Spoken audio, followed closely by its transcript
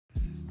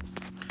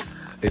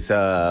It's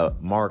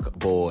Mark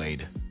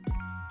Boyd.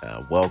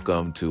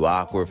 Welcome to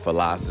Awkward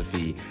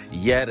Philosophy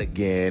yet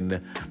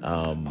again.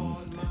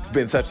 It's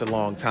been such a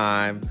long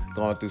time,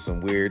 going through some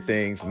weird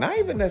things, not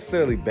even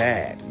necessarily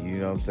bad, you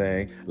know what I'm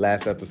saying?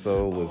 Last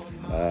episode was,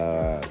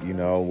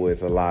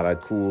 with a lot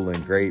of cool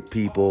and great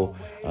people.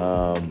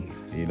 That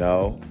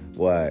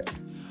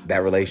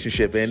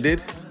relationship ended.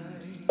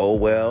 Oh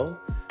well.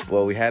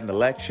 Well, we had an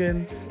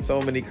election,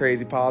 so many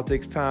crazy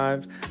politics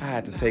times. I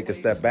had to take a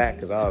step back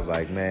because I was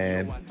like,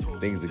 man,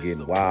 things are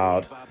getting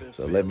wild.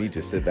 So let me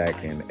just sit back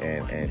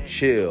and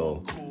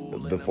chill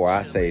before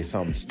I say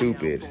something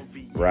stupid,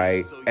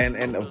 right?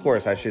 And of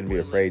course, I shouldn't be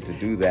afraid to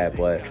do that,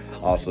 but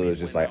also it's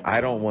just like,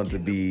 I don't want to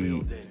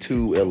be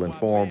too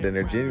ill-informed, and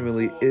there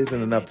genuinely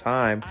isn't enough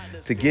time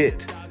to get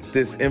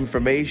this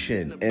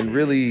information and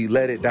really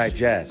let it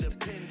digest.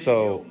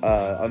 So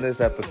on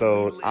this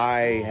episode,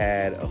 I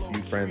had a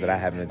few friends that I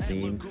haven't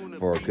seen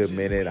for a good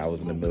minute. I was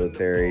in the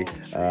military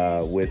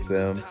with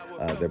them.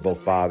 They're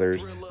both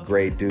fathers,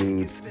 great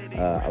dudes.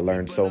 I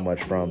learned so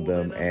much from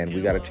them, and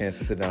we got a chance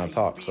to sit down and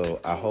talk. So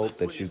I hope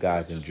that you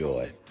guys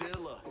enjoy.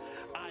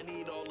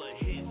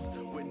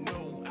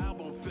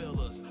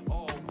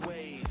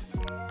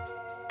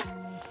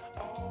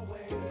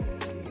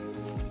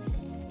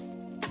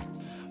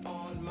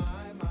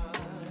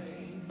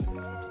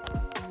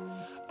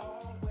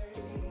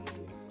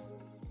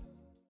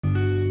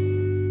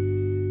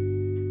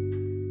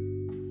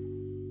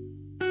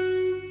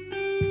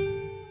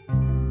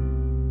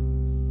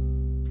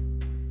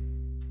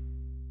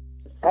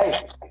 Hey.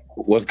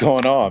 What's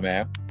going on,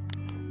 man?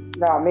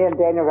 No, me and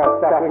Daniel got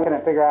stuck. We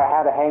couldn't figure out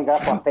how to hang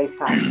up on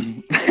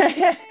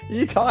FaceTime.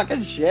 You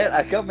talking shit?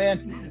 I come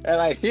in and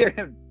I hear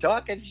him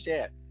talking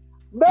shit.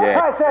 That's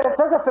why I said it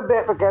took us a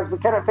bit because we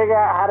couldn't figure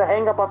out how to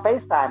hang up on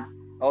FaceTime.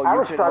 Oh, I you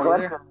was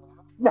struggling.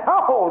 No,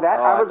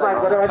 I was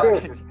like, what do I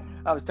do?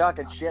 I was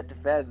talking shit to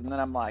Fez, and then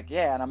I'm like,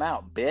 yeah, and I'm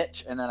out,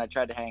 bitch. And then I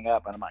tried to hang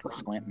up, and I'm like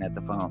squinting at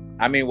the phone.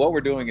 I mean, what we're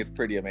doing is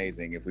pretty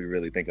amazing if we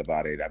really think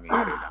about it. I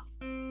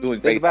mean,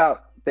 doing think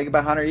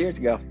about 100 years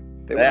ago.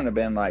 They wouldn't have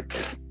been like,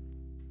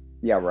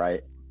 yeah,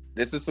 right.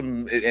 This is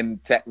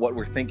what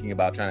we're thinking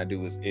about trying to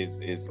do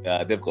is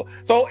difficult.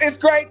 So it's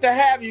great to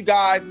have you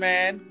guys,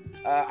 man.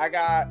 I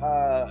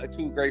got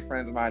two great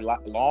friends of mine,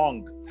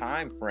 long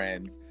time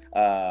friends.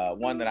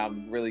 One that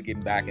I'm really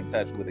getting back in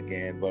touch with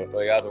again, but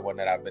the other one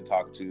that I've been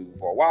talking to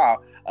for a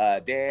while,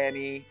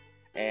 Danny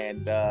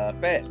and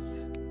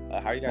Fez.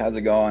 How are you guys? How's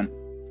it going?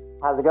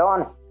 How's it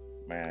going?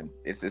 Man,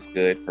 it's just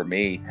good for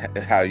me.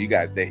 How are you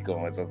guys' day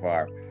going so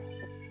far?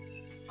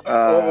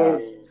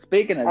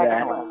 Speaking of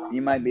that,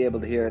 you might be able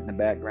to hear it in the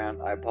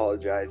background. I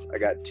apologize. I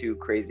got two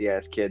crazy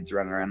ass kids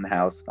running around the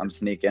house. I'm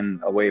sneaking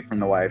away from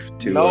the wife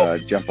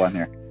to jump on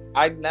here.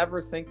 I never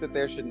think that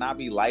there should not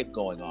be life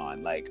going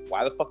on. Like,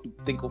 why the fuck do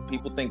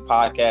people think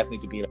podcasts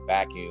need to be in a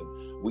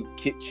vacuum?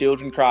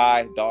 Children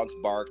cry, dogs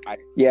bark.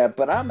 Yeah,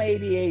 but I'm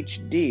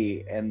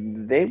ADHD,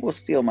 and they will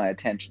steal my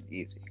attention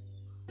easy.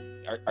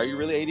 Are you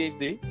really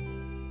ADHD?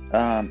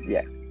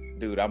 Yeah.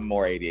 Dude, I'm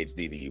more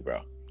ADHD than you,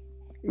 bro.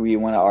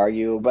 You want to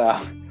argue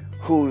about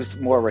who's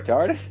more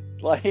retarded?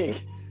 Like,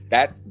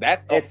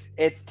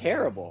 it's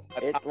terrible.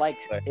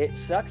 It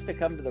sucks to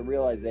come to the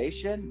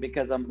realization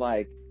because I'm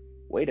like,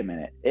 wait a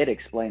minute, it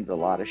explains a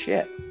lot of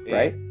shit,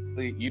 right?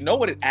 You know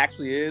what it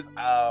actually is?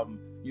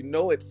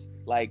 It's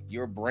like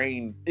your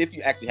brain, if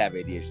you actually have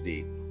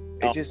ADHD.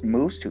 It just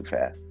moves too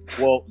fast.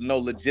 Well, no,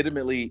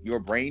 legitimately, your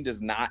brain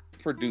does not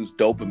produce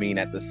dopamine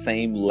at the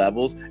same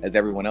levels as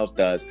everyone else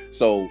does.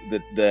 So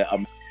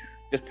the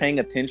just paying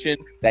attention,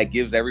 that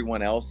gives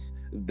everyone else,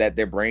 that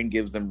their brain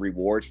gives them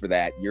rewards for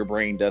that. Your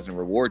brain doesn't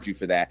reward you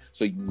for that.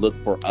 So you look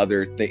for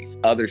other things,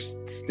 other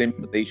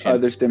stimulation.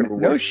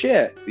 No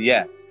shit.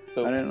 Yes.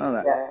 So I didn't know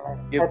that.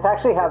 Yeah, it's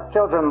actually how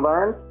children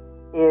learn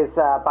is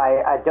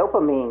by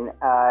dopamine.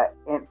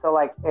 And so,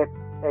 like, if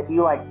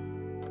you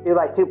do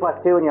 2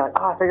 + 2 and you're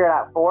like, I figured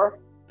out 4.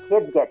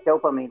 Kids get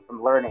dopamine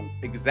from learning.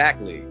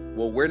 Exactly.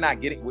 Well, we're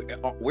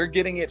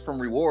getting it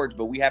from rewards,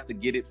 but we have to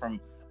get it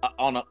from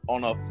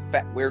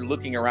we're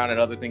looking around at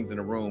other things in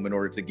a room in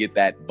order to get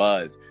that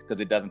buzz,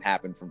 because it doesn't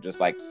happen from just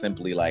like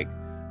simply like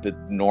the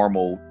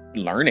normal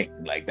learning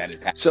like that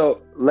is happening.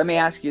 So let me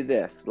ask you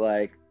this,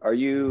 like, are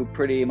you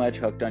pretty much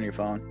hooked on your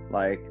phone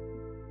like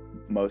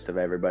most of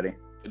everybody?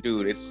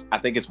 Dude, I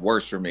think it's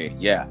worse for me,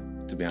 yeah,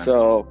 to be honest.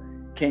 So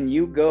can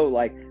you go,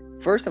 like,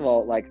 first of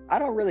all, like, I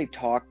don't really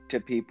talk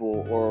to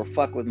people or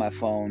fuck with my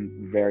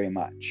phone very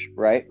much,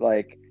 right?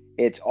 Like,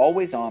 it's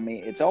always on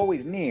me, it's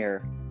always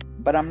near,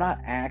 but I'm not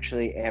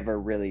actually ever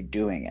really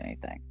doing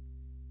anything.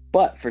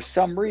 But for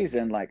some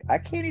reason, like, I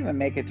can't even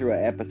make it through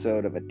an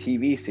episode of a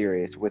TV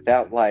series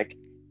without, like,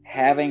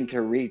 having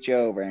to reach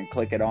over and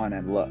click it on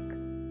and look.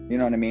 You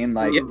know what I mean?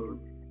 Like, yeah.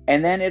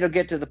 And then it'll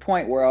get to the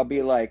point where I'll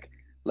be like,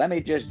 let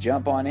me just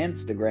jump on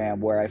Instagram,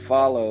 where I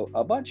follow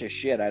a bunch of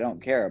shit I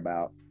don't care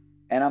about,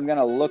 and I'm going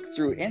to look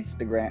through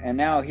Instagram. And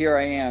now here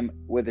I am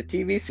with a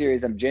TV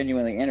series I'm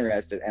genuinely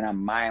interested in, and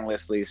I'm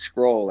mindlessly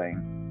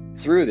scrolling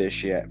through this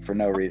shit for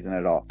no reason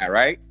at all.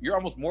 Right? You're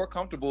almost more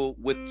comfortable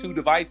with 2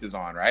 devices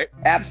on, right?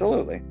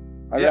 Absolutely.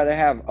 I'd rather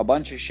have a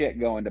bunch of shit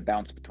going to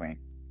bounce between.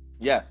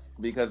 Yes,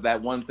 because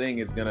that one thing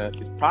is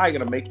probably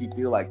gonna make you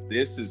feel like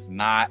this is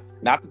not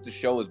that the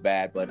show is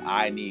bad, but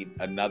I need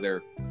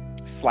another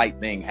slight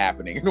thing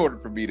happening in order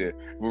for me to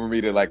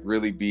like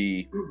really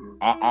be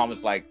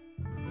almost like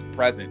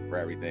present for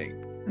everything.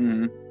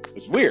 Mm-hmm.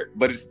 It's weird,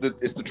 but it's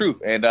the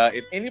truth. And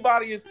if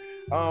anybody is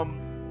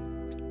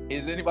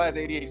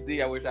anybody with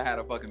ADHD, I wish I had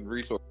a fucking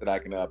resource that I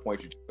can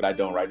point you to, but I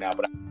don't right now.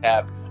 But I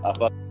have a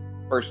fucking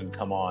person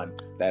come on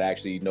that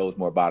actually knows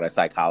more about a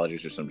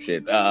psychologist or some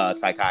shit,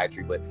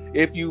 psychiatry. But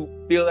if you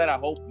feel that, I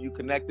hope you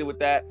connected with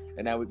that,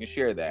 and now we can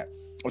share that.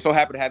 I'm so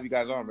happy to have you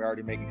guys on. We're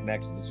already making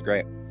connections. It's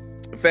great.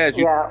 Fez,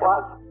 yeah.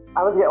 Well,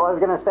 I was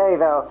gonna say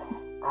though,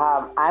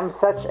 I'm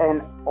such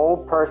an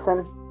old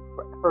person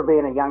for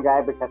being a young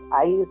guy because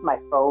I use my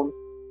phone,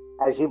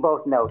 as you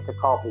both know, to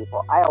call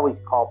people. I always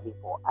call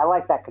people. I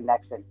like that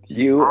connection.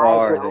 You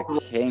are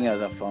the king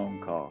of the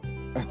phone call.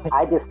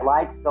 I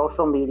dislike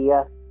social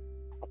media.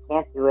 I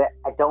can't do it.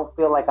 I don't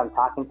feel like I'm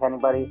talking to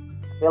anybody.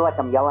 I feel like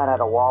I'm yelling at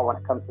a wall when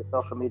it comes to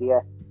social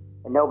media,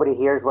 and nobody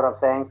hears what I'm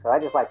saying. So I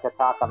just like to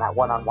talk on that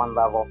one-on-one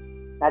level.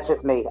 That's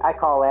just me. I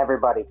call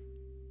everybody.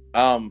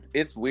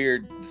 It's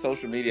weird.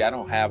 Social media, I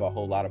don't have a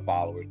whole lot of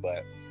followers,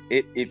 but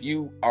if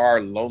you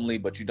are lonely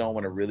but you don't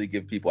want to really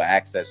give people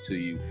access to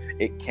you,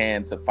 it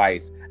can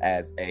suffice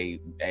as an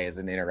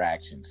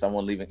interaction.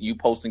 Someone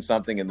posting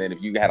something, and then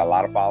if you had a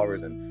lot of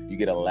followers and you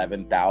get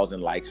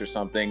 11,000 likes or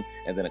something,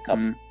 and then a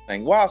couple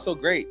saying, "Wow, so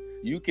great,"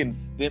 you can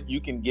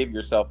give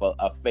yourself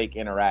a fake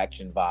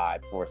interaction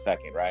vibe for a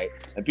second, right?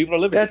 And people are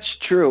living. That's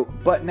true.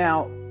 But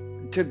now,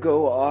 to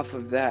go off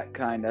of that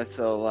kind of,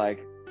 so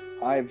like,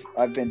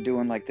 I've been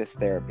doing like this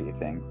therapy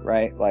thing,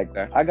 right? Like,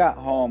 okay. I got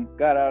home,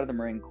 got out of the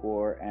Marine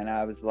Corps, and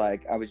I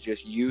was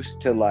just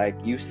used to, like,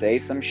 you say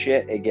some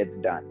shit, it gets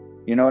done.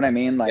 You know what I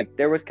mean? Like,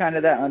 there was kind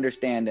of that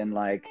understanding,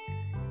 like,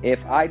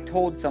 if I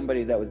told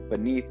somebody that was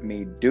beneath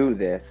me, do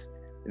this,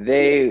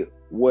 they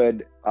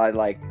would,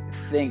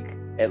 think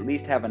at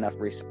least have enough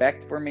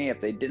respect for me. If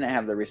they didn't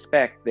have the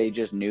respect, they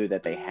just knew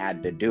that they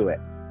had to do it.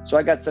 So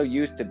I got so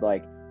used to,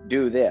 like,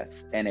 do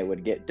this and it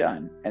would get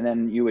done, and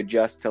then you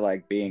adjust to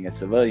like being a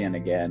civilian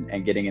again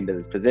and getting into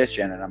this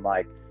position, and I'm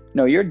like,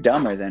 no, you're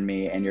dumber than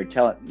me, and you're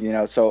telling,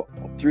 so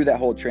through that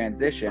whole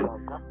transition.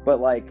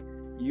 But like,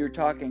 you're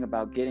talking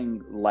about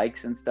getting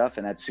likes and stuff,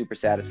 and that's super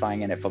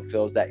satisfying, and it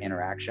fulfills that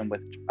interaction,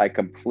 which I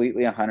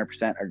completely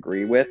 100%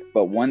 agree with.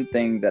 But one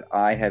thing that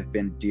I have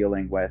been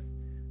dealing with,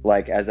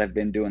 like, as I've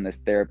been doing this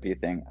therapy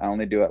thing, I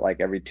only do it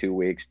like every 2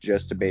 weeks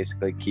just to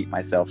basically keep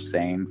myself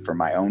sane for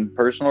my own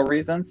personal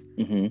reasons.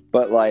 Mm-hmm.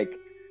 But like,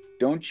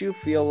 don't you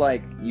feel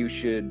like you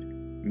should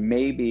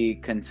maybe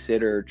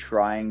consider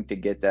trying to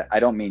get that? I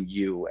don't mean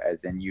you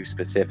as in you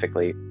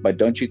specifically, but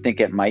don't you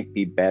think it might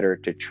be better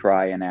to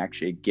try and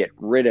actually get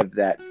rid of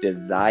that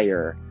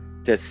desire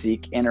to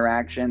seek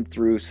interaction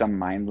through some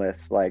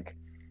mindless, like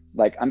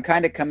I'm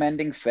kind of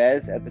commending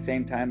Fez at the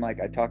same time. Like,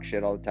 I talk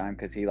shit all the time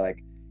because he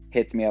like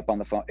hits me up on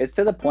the phone. It's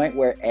to the point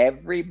where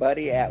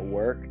everybody at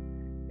work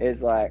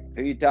is like,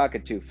 who you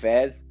talking to,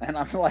 Fez? And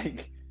I'm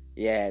like,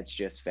 yeah, it's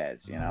just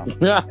Fez,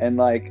 And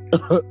like,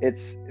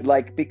 it's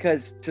like,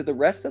 because to the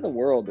rest of the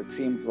world, it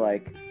seems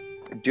like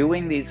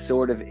doing these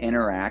sort of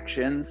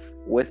interactions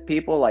with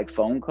people, like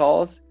phone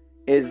calls,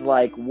 is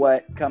like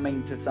what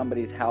coming to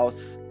somebody's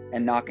house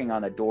and knocking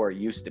on the door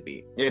used to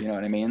be. You know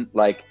what I mean?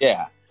 Like,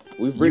 yeah,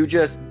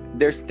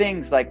 there's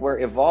things like, we're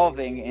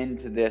evolving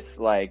into this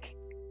like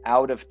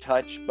out of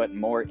touch but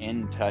more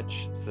in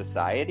touch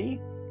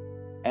society,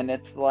 and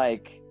it's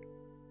like,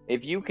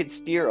 if you could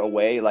steer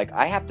away, like,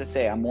 I have to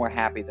say I'm more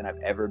happy than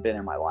I've ever been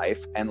in my life,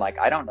 and like,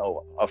 I don't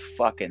know a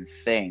fucking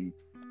thing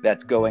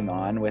that's going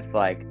on with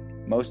like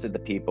most of the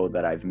people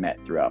that I've met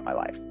throughout my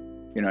life,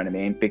 you know what I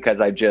mean? Because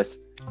I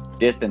just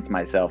distance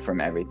myself from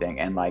everything,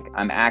 and like,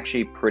 I'm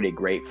actually pretty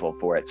grateful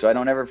for it, so I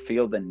don't ever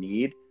feel the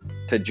need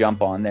to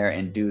jump on there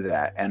and do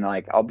that. And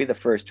like, I'll be the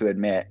first to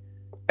admit,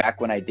 back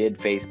when I did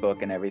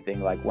Facebook and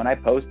everything, like, when I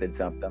posted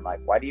something, like,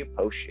 why do you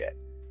post shit?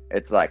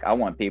 It's like, I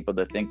want people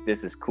to think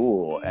this is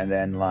cool, and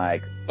then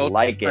like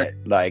it,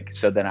 like,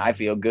 so then I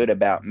feel good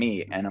about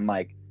me. And I'm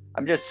like,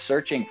 I'm just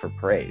searching for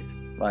praise.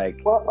 Like,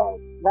 well,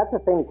 that's the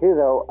thing too,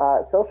 though.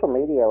 Social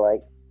media,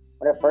 like,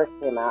 when it first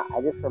came out,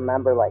 I just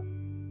remember like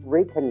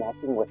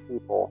reconnecting with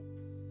people,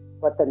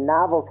 but the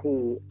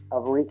novelty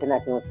of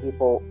reconnecting with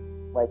people,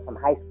 like from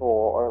high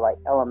school or like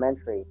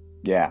elementary,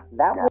 that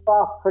wore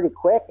off pretty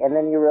quick. And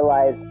then you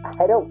realize,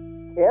 I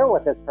don't care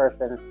what this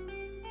person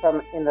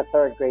from in the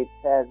third grade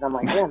says. And I'm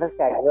like, yeah, this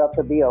guy grew up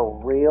to be a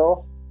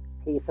real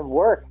piece of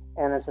work.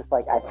 And it's just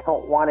like, I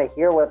don't want to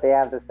hear what they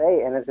have to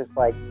say. And it's just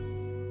like,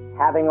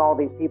 having all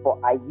these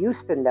people I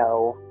used to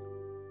know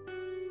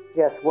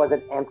just was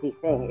an empty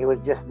thing. It was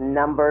just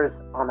numbers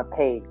on a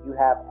page. You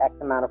have X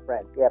amount of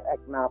friends, you have X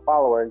amount of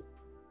followers,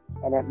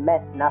 and it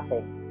meant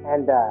nothing.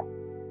 And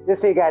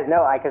just so you guys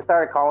know, I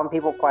started calling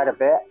people quite a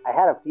bit. I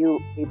had a few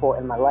people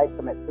in my life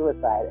commit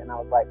suicide, and I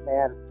was like,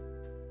 man,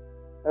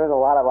 there was a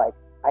lot of like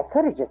I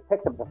could have just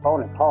picked up the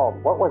phone and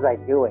called. What was I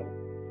doing?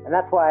 And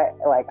that's why,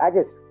 like, I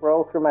just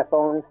scroll through my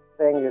phone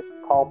thing, just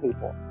call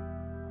people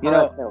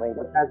constantly,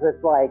 because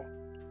it's like,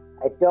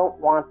 I don't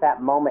want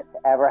that moment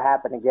to ever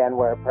happen again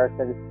where a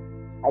person,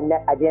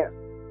 I didn't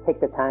take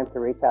the time to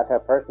reach out to a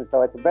person.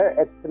 So it's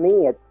to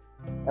me,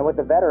 and with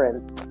the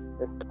veterans,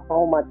 there's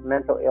so much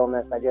mental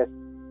illness. I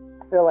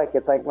feel like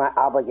it's like my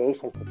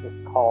obligation to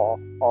just call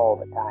all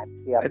the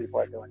time, see how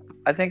people are doing.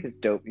 I think it's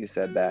dope you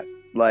said that,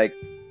 like,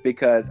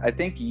 because I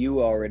think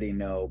you already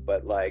know,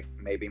 but like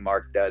maybe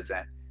Mark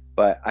doesn't.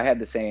 But I had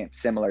the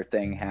similar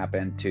thing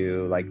happen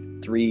to like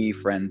 3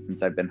 friends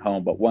since I've been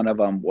home, but one of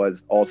them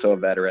was also a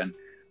veteran.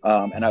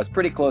 And I was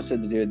pretty close to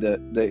the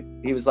dude.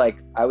 He was like,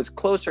 I was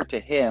closer to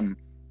him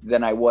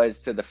than I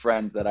was to the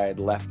friends that I had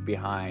left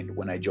behind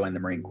when I joined the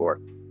Marine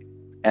Corps.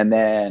 And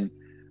then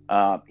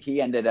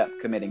he ended up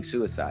committing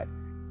suicide.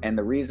 And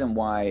the reason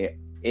why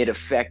it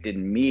affected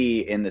me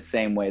in the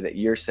same way that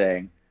you're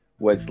saying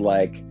was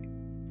like,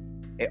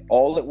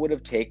 all it would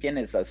have taken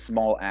is a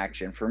small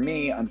action. For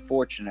me,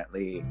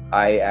 unfortunately,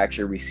 I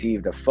actually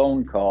received a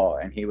phone call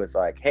and he was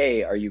like,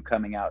 hey, are you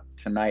coming out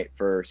tonight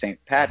for St.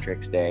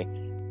 Patrick's Day?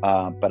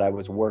 But I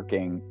was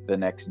working the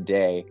next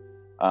day.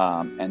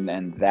 And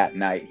then that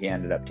night he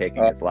ended up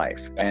taking his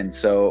life. And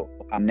so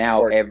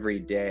now every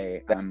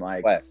day I'm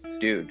like,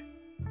 dude,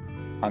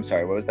 I'm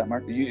sorry, what was that,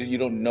 Mark? You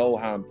don't know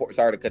how important,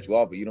 sorry to cut you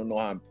off, but you don't know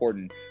how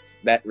important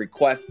that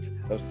request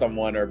of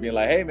someone or being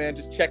like, hey man,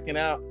 just checking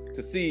out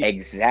to see.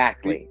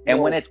 Exactly. And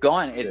when it's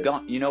gone, it's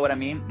gone. You know what I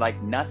mean?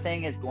 Like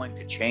nothing is going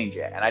to change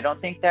it. And I don't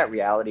think that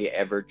reality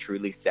ever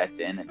truly sets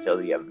in until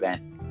the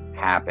event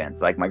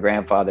happens. Like my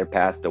grandfather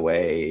passed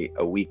away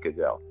a week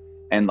ago.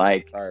 And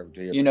like,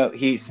 you know,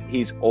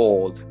 he's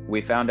old. We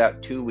found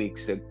out 2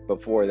 weeks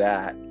before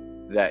that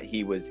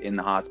he was in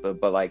the hospital,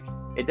 but like,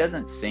 it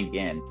doesn't sink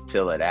in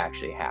till it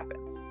actually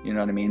happens. You know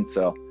what I mean?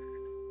 So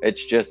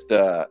it's just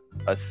a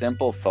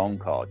simple phone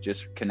call,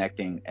 just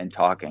connecting and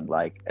talking.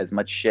 Like as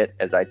much shit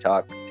as I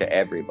talk to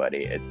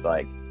everybody, it's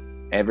like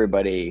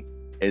everybody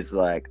is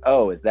like,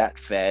 oh, is that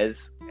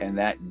Fez? And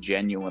that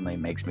genuinely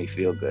makes me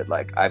feel good.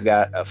 Like I've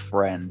got a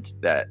friend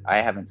that I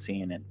haven't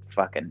seen in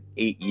fucking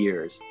 8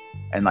 years.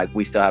 And like,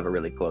 we still have a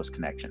really close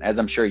connection, as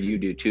I'm sure you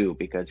do too,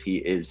 because he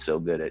is so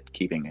good at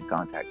keeping in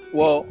contact.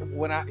 Well,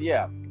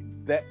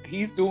 that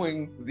he's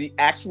doing the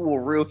actual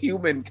real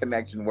human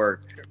connection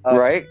work,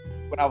 right?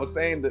 What I was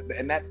saying,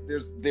 and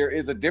there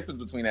is a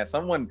difference between that.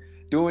 Someone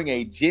doing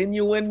a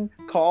genuine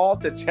call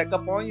to check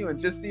up on you and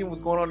just seeing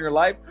what's going on in your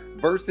life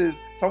versus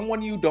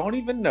someone you don't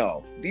even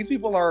know. These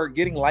people are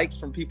getting likes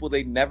from people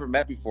they've never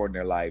met before in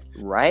their life,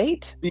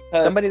 right?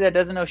 Because somebody that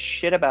doesn't know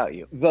shit about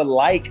you. The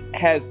like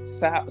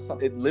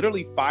it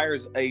literally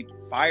fires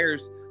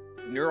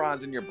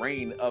neurons in your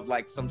brain of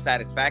like some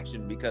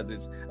satisfaction because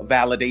it's a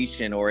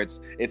validation or it's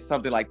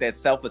something like that.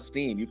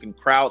 Self-esteem, you can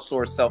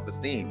crowdsource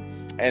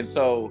self-esteem. And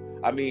so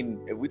I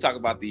mean, if we talk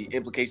about the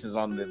implications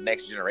on the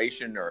next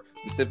generation or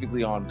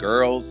specifically on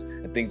girls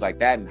and things like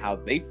that and how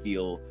they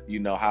feel, you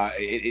know, how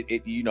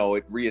it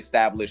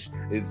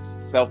reestablishes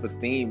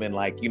self-esteem and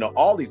like, you know,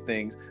 all these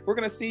things, we're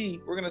gonna see,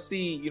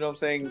 you know what I'm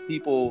saying,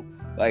 people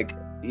like,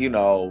 you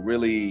know,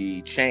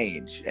 really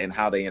change and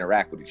how they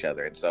interact with each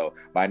other. And so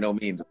by no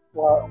means,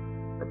 well,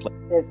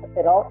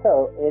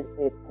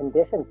 it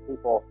conditions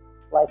people.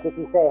 Like if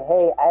you say,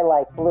 hey, I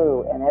like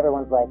blue, and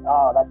everyone's like,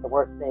 oh, that's the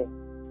worst thing.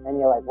 And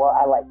you're like, well,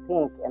 I like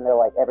pink, and they're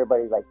like,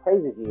 everybody like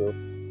praises you.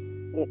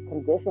 It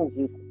conditions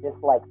you to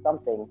dislike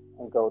something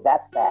and go,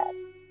 that's bad.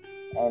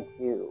 And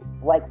to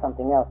like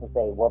something else and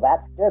say, well,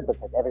 that's good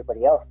because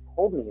everybody else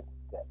told me it's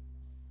good.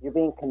 You're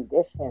being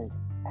conditioned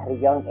at a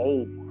young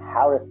age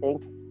how to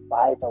think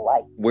by the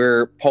like.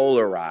 We're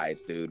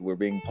polarized, dude. We're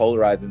being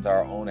polarized into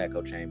our own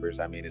echo chambers.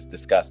 I mean, it's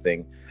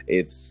disgusting.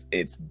 It's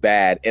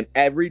bad. And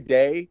every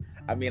day,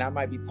 I mean, I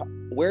might be,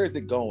 where is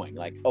it going?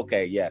 Like,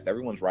 okay, yes,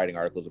 everyone's writing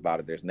articles about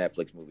it. There's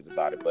Netflix movies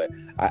about it. But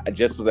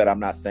just so that I'm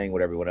not saying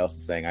what everyone else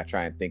is saying, I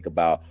try and think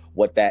about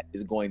what that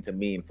is going to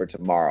mean for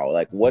tomorrow.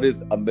 Like, what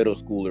is a middle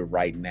schooler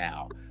right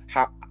now?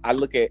 How I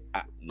look at,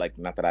 like,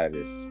 not that I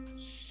just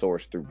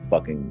source through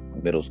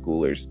fucking middle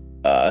schoolers'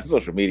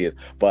 social medias,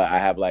 but I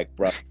have like,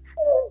 bro.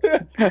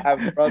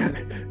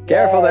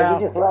 Careful now.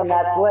 You just letting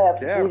that slip.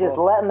 Careful. You just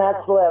letting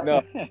that slip.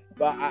 No,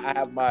 but I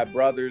have my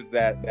brothers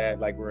that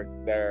like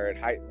they're in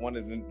high. One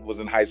was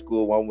in high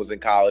school, one was in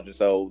college, and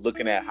so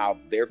looking at how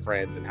their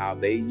friends and how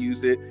they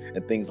use it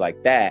and things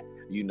like that,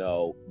 you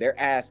know, they're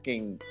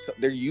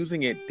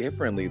using it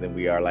differently than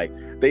we are. Like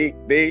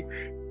they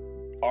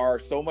are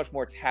so much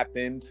more tapped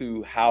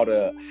into how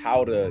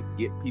to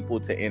get people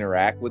to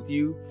interact with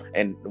you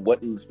and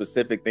what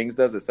specific things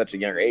does at such a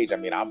younger age. I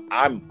mean,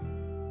 I'm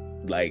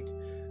like,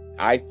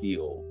 I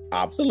feel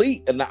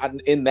obsolete in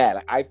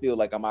that I feel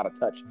like I'm out of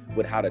touch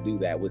with how to do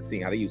that, with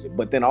seeing how to use it.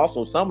 But then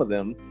also some of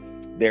them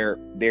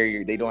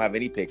they don't have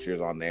any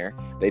pictures on there.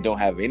 They don't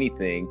have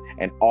anything,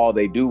 and all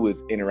they do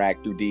is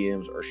interact through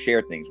DMs or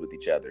share things with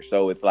each other.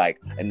 So it's like,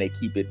 and they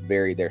keep it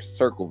their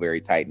circle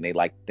very tight, and they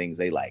like things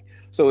they like.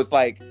 So it's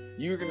like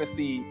you're gonna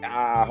see.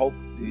 I hope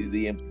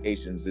the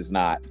implications is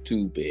not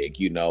too big,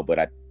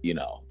 but we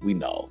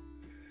know.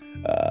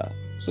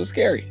 So it's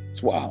scary.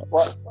 It's wild.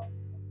 Well,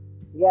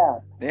 yeah.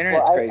 The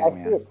internet's crazy, I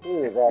man. see it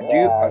too.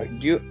 That,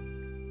 Do you?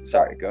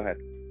 Sorry, go ahead.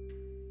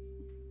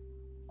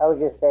 I was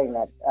just saying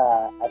that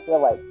I feel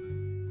like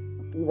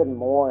even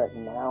more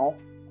now,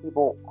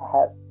 people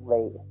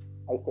they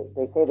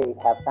say they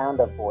have found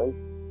a voice,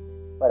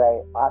 but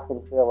I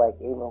often feel like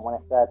even when I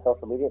started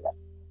social media, that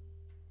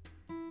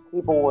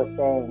people were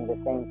saying the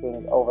same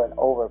things over and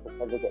over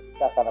because they get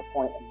stuck on a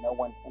point and no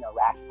one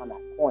interacts on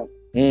that point,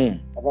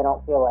 and they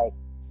don't feel like,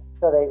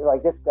 so they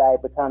like, this guy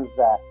becomes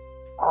the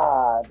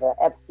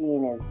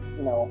Epstein is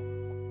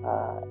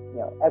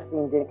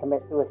Epstein didn't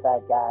commit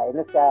suicide guy, and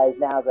this guy is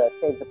now the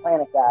Save the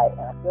Planet guy. And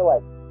I feel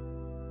like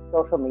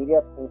social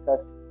media paints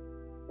us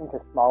into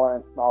smaller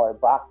and smaller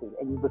boxes,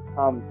 and you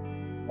become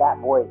that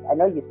voice. I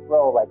know you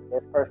scroll like,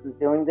 this person's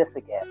doing this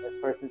again, this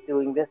person's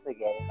doing this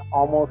again. It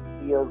almost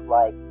feels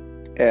like,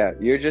 yeah,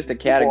 you're just a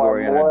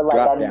category on a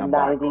drop-down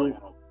box.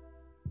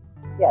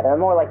 Yeah, they're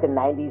more like the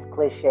 90s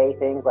cliche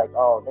things, like,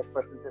 oh, this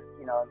person's just,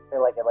 say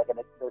like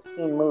those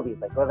teen movies,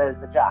 like, oh, there's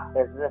the jock,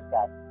 there's this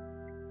guy.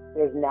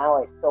 There's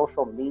now a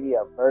social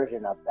media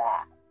version of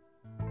that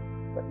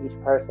for each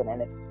person,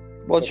 and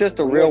it's just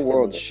the real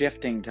world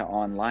shifting to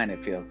online.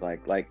 It feels like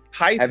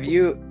high school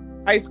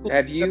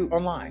have you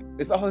online?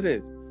 It's all it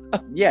is.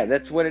 Yeah,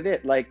 that's what it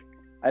is. Like,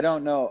 I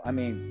don't know. I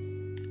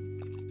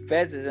mean,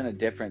 Feds is in a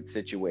different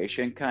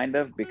situation, kind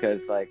of,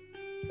 because like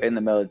in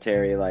the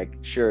military, like,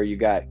 sure, you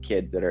got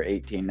kids that are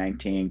 18,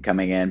 19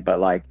 coming in, but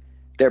like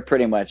they're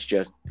pretty much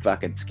just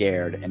fucking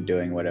scared and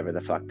doing whatever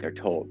the fuck they're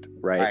told,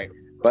 right?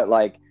 But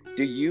like,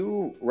 do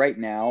you right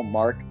now,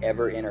 Mark,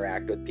 ever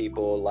interact with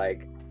people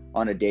like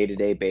on a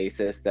day-to-day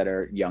basis that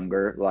are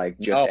younger, like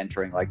just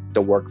entering like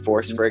the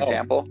workforce, for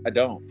example? I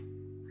don't.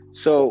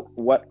 So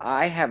what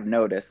I have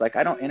noticed, like,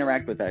 I don't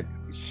interact with a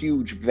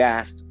huge,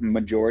 vast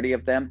majority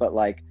of them, but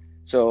like,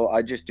 so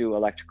I just do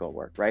electrical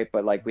work, right?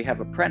 But like, we have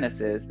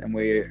apprentices and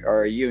we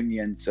are a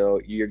union, so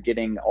you're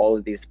getting all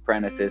of these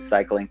apprentices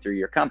cycling through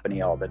your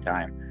company all the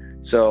time.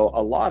 So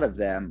a lot of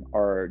them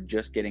are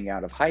just getting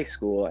out of high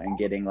school and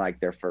getting like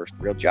their first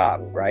real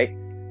job, right?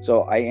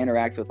 So I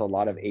interact with a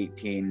lot of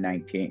 18,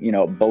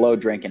 19, below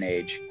drinking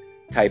age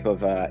type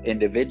of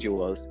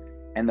individuals.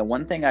 And the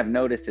one thing I've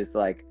noticed is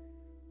like,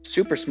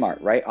 super smart,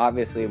 right?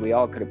 Obviously, we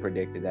all could have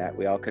predicted that.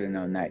 We all could have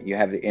known that. You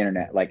have the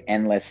internet, like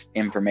endless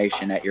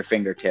information at your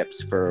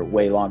fingertips for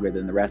way longer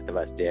than the rest of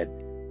us did.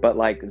 But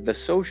like the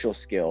social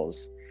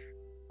skills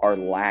are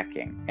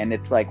lacking. And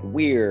it's like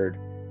weird,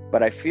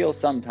 but I feel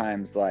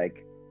sometimes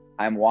like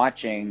I'm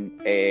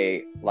watching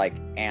a like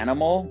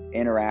animal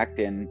interact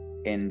in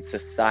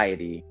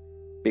society,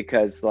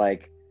 because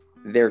like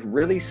they're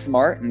really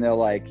smart and they're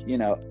like,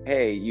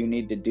 hey, you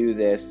need to do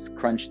this,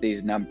 crunch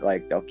these numbers,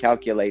 like they'll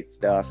calculate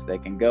stuff, they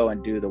can go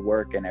and do the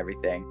work and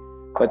everything,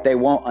 but they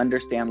won't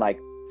understand like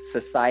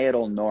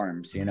societal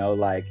norms,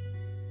 like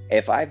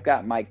if I've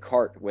got my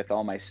cart with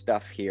all my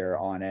stuff here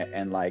on it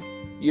and like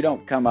you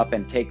don't come up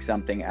and take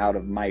something out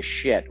of my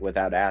shit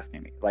without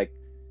asking me, like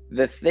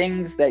the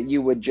things that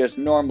you would just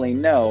normally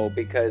know,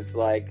 because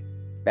like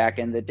back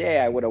in the day,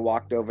 I would have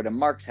walked over to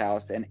Mark's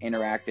house and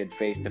interacted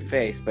face to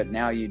face, but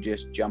now you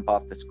just jump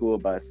off the school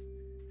bus,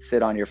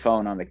 sit on your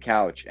phone on the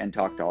couch, and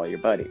talk to all your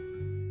buddies.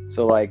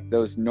 So like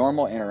those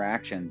normal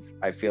interactions,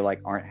 I feel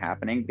like aren't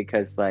happening,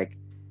 because like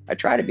I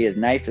try to be as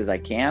nice as I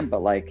can,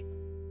 but like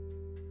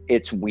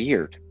it's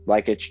weird.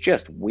 Like it's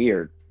just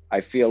weird.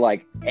 I feel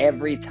like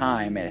every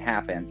time it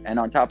happens, and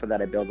on top of that,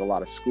 I build a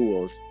lot of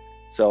schools,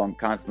 so I'm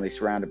constantly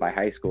surrounded by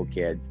high school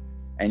kids,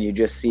 and you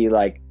just see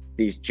like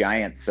these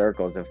giant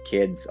circles of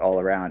kids all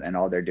around, and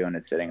all they're doing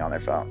is sitting on their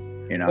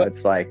phone. But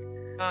it's like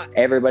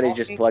everybody's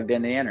just plugged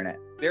into the internet.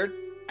 They're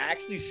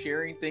actually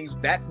sharing things.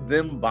 That's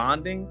them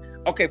bonding.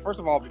 Okay, first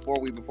of all,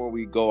 before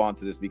we go on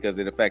to this, because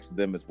it affects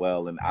them as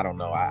well, and I don't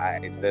know,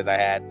 it says I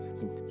had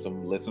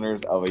some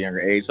listeners of a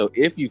younger age. So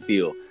if you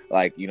feel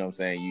like, you know what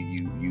I'm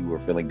saying, you were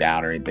feeling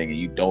down or anything, and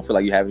you don't feel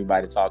like you have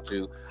anybody to talk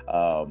to,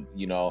 and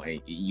you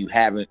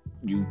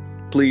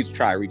please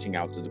try reaching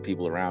out to the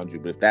people around you.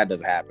 But if that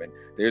doesn't happen,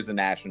 there's a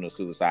National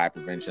Suicide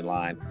Prevention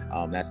Line.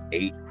 That's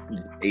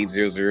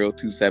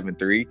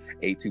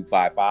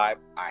 800-273-8255.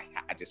 I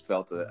just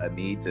felt a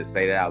need to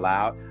say that out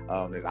loud.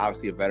 There's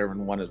obviously a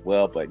veteran one as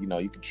well, but you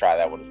can try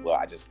that one as well.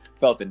 I just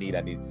felt the need.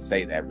 I need to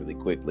say that really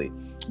quickly.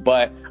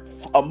 But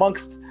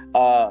amongst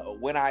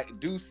when I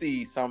do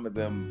see some of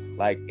them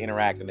like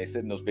interact and they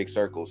sit in those big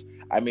circles,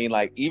 I mean,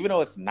 like, even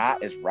though it's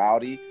not as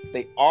rowdy,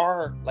 they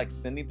are like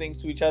sending things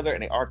to each other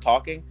and they are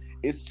talking.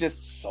 It's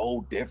just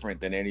so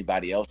different than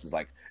anybody else's.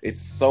 Like, it's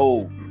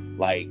so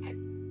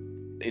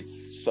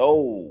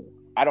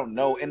I don't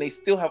know. And they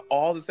still have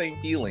all the same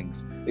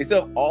feelings. They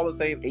still have all the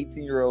same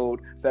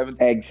 18-year-old,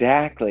 17.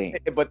 Exactly.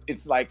 But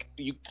it's like,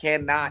 you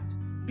cannot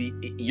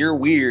you're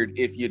weird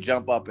if you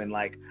jump up and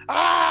like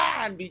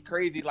and be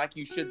crazy like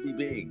you should be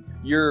being.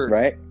 You're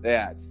right.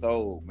 Yeah.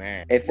 So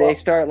man, If they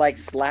start like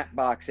slap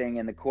boxing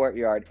in the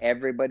courtyard,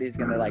 everybody's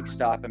gonna like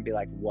stop and be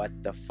like, "What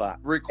the fuck?"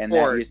 record. And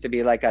that used to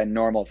be like a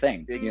normal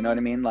thing. You know what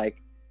I mean?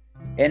 Like,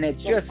 and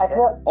it's just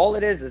all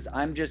it is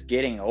I'm just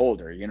getting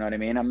older. You know what I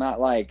mean? I'm not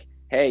like,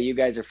 hey, you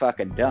guys are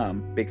fucking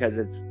dumb, because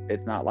it's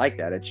not like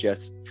that. It's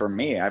just, for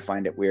me, I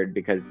find it weird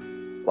because,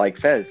 like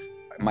Fez,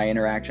 my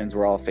interactions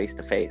were all face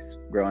to face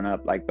growing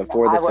up, like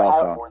before the cell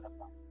phone.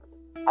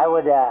 I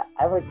would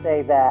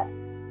say that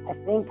I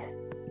think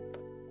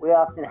we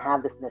often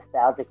have this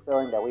nostalgic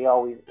feeling that we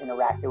always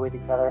interacted with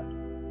each other.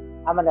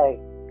 I'm gonna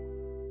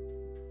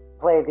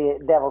play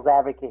the devil's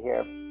advocate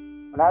here.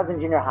 When I was in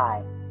junior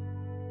high,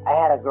 I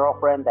had a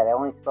girlfriend that I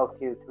only spoke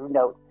to through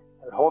notes.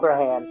 I would hold her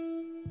hand,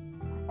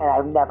 and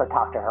I never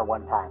talked to her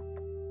one time.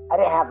 I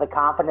didn't have the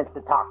confidence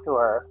to talk to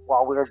her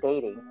while we were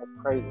dating. It was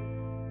crazy.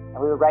 And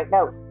we would write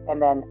notes.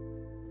 And then,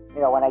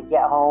 when I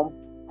get home,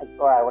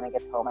 when I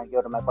get home, I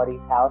go to my buddy's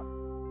house,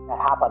 and I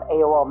hop on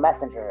AOL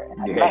Messenger,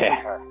 and I message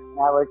her. And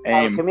I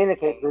would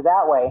communicate through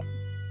that way.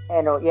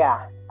 And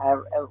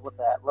with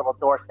a little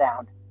door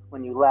sound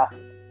when you left.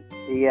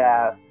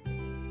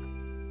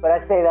 But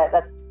I'd say that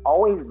that's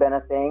always been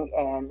a thing,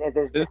 and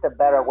there's just a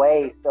better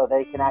way so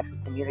they can actually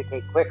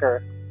communicate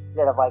quicker.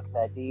 Instead of like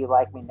the "Do you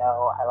like me?"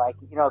 "No, I like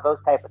you." Those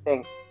type of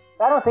things.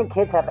 So I don't think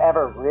kids have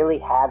ever really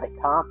had the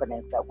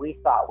confidence that we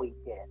thought we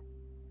did,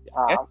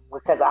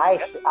 because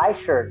I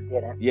sure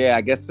didn't. Yeah,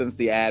 I guess since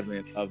the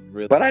advent of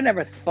really. But I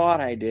never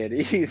thought I did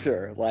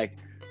either. Like,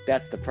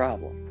 that's the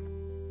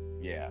problem.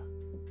 Yeah.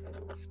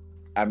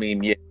 I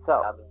mean, yeah.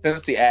 So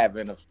since the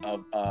advent of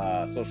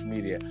social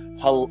media,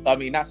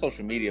 not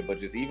social media, but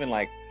just even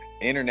like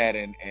internet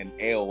and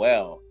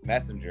AOL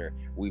Messenger,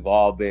 we've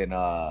all been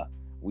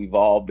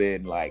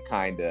like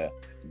kind of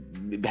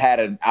had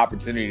an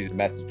opportunity to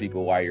message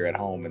people while you're at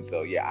home. And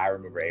so, yeah, I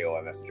remember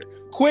AOL Messenger.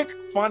 Quick,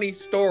 funny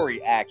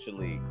story,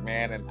 actually,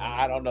 man. And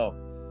I don't know.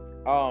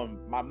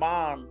 My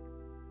mom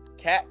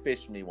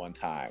catfished me one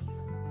time.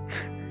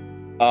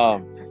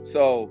 Oh,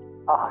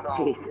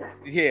 Jesus.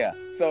 Yeah.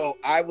 So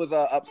I was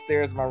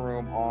upstairs in my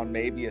room on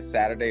maybe a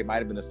Saturday. It might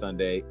have been a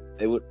Sunday.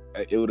 It would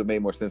have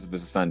made more sense if it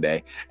was a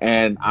Sunday.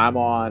 And I'm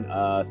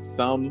on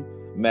some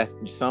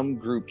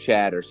group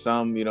chat or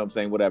some,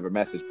 whatever,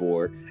 message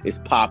board is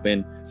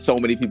popping. So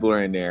many people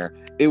are in there.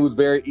 It was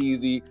very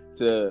easy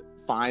to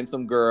find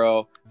some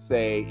girl,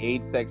 say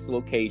age, sex,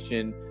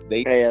 location.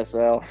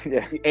 ASL.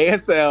 Yeah.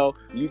 ASL.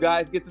 You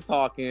guys get to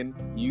talking.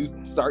 You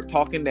start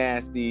talking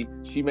nasty.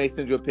 She may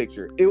send you a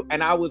picture.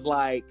 And I was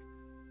like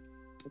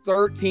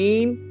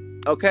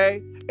 13.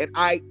 Okay. And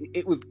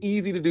it was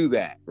easy to do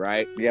that,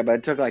 right? Yeah, but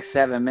it took like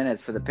 7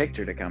 minutes for the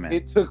picture to come in.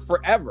 It took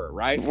forever,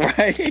 right?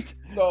 Right.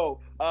 So,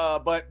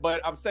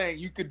 but I'm saying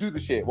you could do the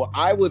shit. Well,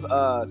 I was,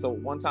 so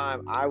one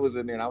time I was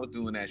in there and I was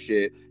doing that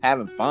shit,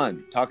 having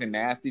fun, talking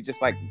nasty,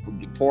 just like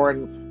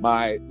pouring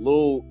my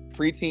little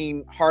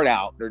preteen heart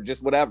out or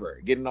just whatever,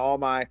 getting all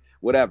my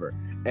whatever.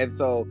 And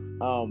so,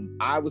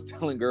 I was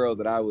telling girls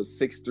that I was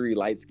 6'3",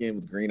 light skinned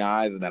with green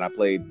eyes and that I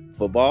played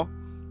football.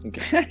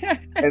 Okay.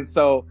 And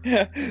so,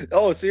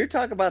 so you're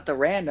talking about the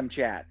random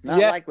chats, not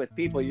like with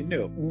people you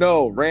knew.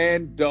 No,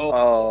 random.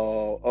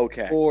 Oh,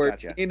 okay. Or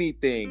gotcha.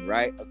 anything,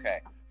 right? Okay.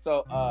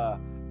 So,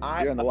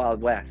 you're in the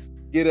Wild West.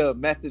 Get a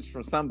message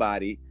from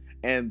somebody,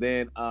 and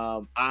then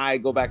I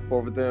go back and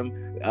forth with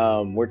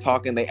them. We're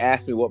talking. They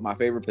ask me what my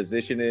favorite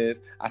position is.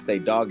 I say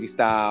doggy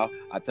style.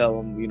 I tell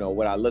them,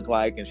 what I look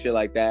like and shit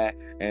like that.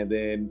 And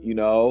then,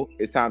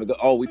 it's time to go.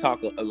 Oh, we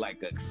talk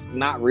like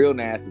not real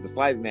nasty, but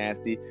slightly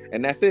nasty,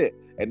 and that's it.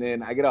 And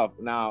then I get off.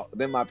 Now,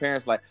 then my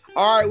parents like,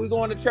 all right, we're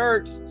going to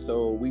church.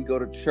 So we go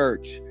to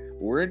church.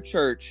 We're in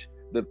church.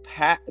 The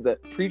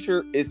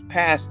preacher is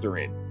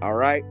pastoring, all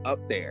right, up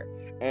there.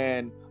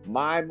 And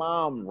my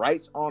mom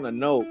writes on a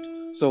note,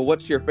 so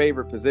what's your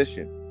favorite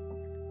position?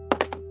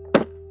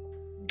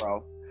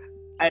 Bro.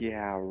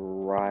 Yeah,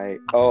 right.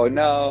 Oh,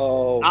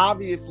 no.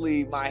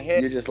 Obviously, my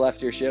head. You just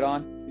left your shit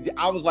on?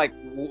 I was like,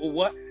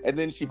 what? And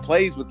then she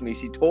plays with me.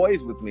 She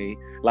toys with me.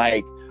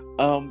 Like,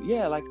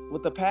 like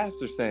what the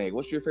pastor's saying.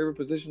 What's your favorite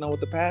position on what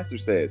the pastor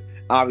says?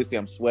 Obviously,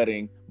 I'm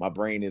sweating. My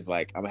brain is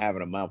like, I'm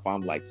having a month.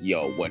 I'm like,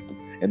 yo, what?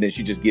 And then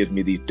she just gives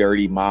me these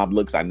dirty mom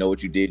looks. I know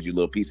what you did, you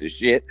little piece of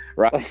shit.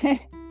 Right.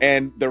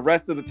 And the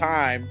rest of the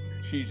time,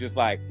 she's just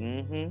like,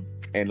 and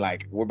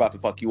like, we're about to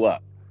fuck you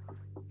up.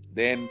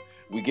 Then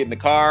we get in the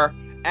car.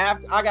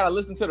 After I got to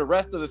listen to the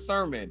rest of the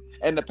sermon.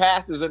 And the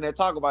pastor's in there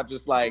talking about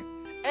just like,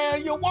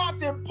 and you're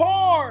watching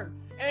porn.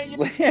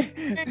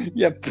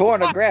 Yeah,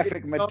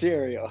 pornographic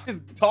material.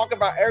 Just talk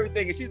about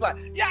everything, and she's like,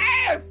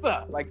 "Yes!"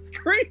 Like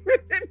screaming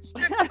and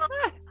shit.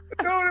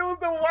 Dude, it was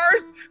the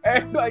worst.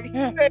 And like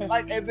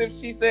as if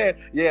she said,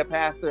 "Yeah,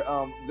 Pastor,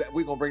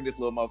 we're gonna bring this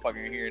little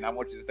motherfucker in here, and I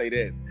want you to say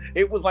this."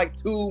 It was like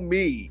to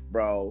me,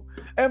 bro.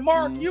 And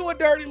Mark, you a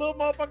dirty little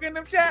motherfucker in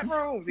them chat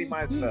rooms. He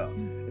might as well.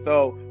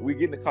 So we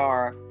get in the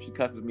car. She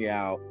cusses me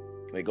out.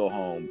 They go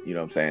home, you know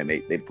what I'm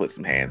saying? They put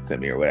some hands to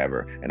me or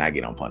whatever, and I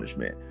get on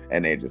punishment.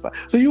 And they're just like,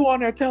 so you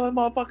on there telling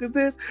motherfuckers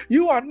this?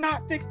 You are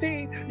not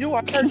 16. You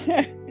are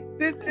 13.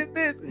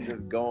 this. And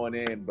just going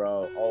in,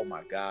 bro. Oh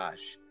my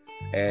gosh.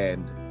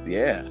 And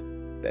yeah,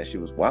 that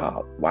shit was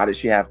wild. Why did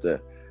she have to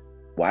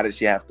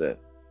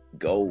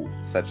go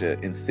such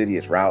an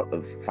insidious route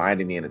of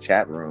finding me in a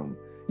chat room?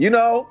 You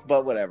know,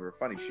 but whatever.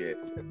 Funny shit.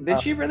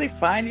 Did she really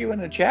find you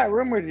in the chat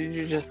room, or did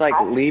you just like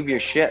leave your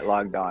shit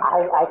logged on?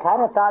 I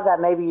kind of thought that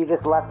maybe you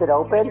just left it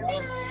open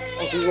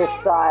and she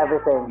just saw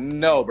everything.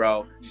 No,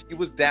 bro. She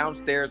was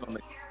downstairs on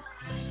the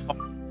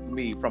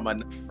me from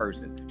another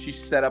person. She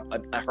set up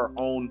her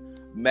own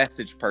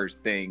message purse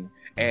thing,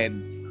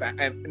 and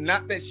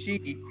not that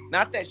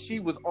she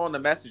was on the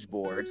message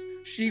boards.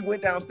 She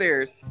went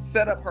downstairs,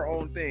 set up her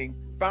own thing,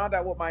 found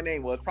out what my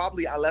name was.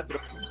 Probably I left it.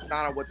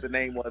 Found out what the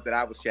name was that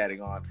I was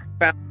chatting on.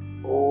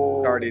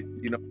 Started,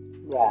 you know.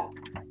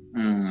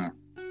 Yeah.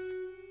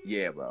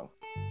 Yeah, bro.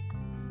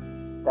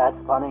 That's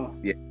funny.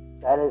 Yeah.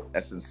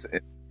 That's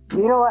insane.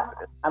 You know what?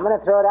 I'm gonna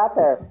throw it out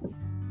there.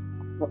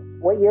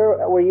 What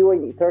year were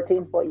you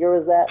 13? What year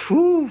was that?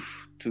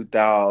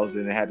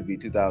 2000. It had to be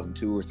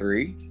 2002 or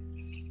 3.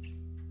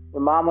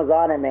 Your mom was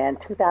on it, man.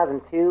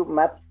 2002.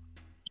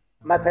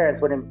 My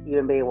parents wouldn't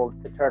even be able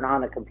to turn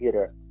on a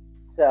computer.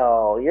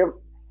 So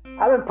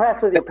I'm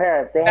impressed with your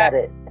parents. They had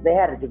it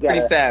together.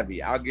 Pretty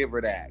savvy. I'll give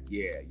her that.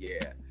 Yeah.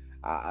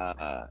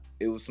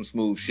 It was some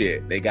smooth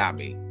shit. They got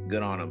me.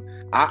 Good on them.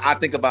 I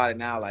think about it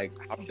now, like,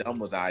 how dumb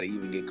was I to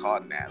even get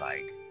caught in that?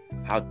 Like,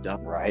 how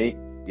dumb. Right?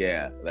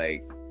 Yeah,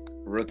 like,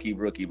 rookie.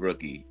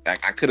 Like,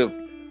 I could have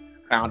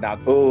found out.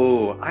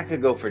 Oh, I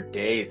could go for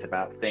days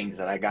about things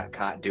that I got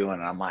caught doing,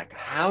 and I'm like,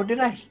 how did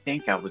I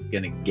think I was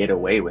gonna get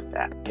away with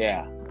that?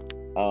 Yeah.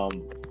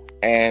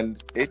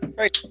 And it's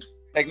great.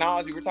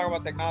 Technology, we're talking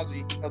about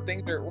technology. You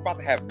know, we're about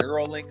to have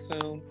Neuralink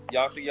soon.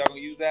 Y'all think y'all gonna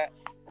use that?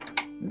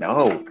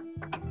 No.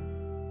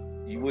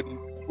 You wouldn't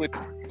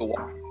go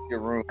walk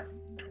your room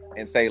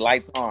and say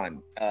lights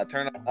on,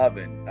 turn on the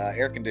oven,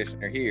 air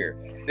conditioner here.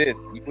 This,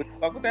 you wouldn't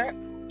fuck with that?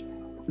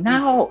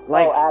 No,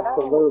 like,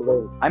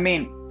 absolutely. I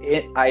mean,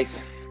 I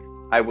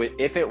would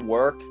if it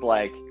worked,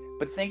 like,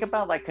 but think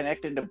about like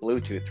connecting to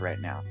Bluetooth right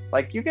now.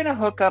 Like, you're gonna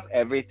hook up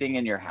everything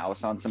in your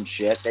house on some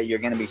shit that you're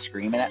gonna be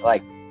screaming at.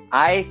 Like,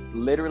 I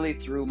literally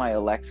threw my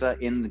Alexa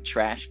in the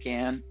trash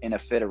can in a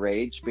fit of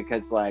rage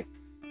because, like,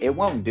 it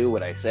won't do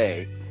what I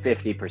say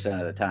 50%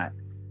 of the time.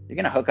 You're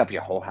gonna hook up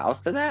your whole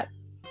house to that?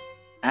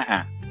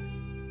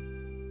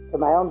 To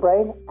my own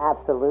brain,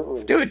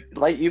 absolutely. Dude,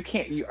 like, you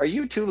can't. Are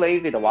you too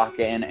lazy to walk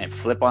in and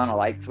flip on a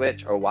light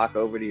switch or walk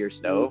over to your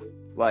stove?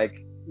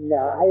 Like, no,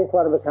 I just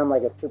want to become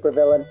like a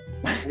supervillain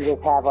and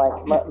just have like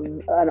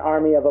an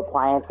army of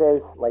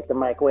appliances, like the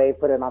microwave,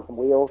 put it on some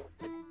wheels,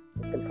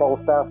 control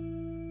stuff.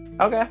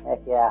 Okay. Heck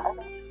yeah,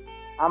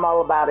 I'm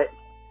all about it.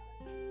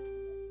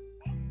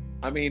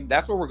 I mean,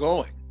 that's where we're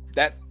going.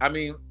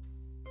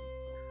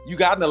 You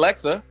got an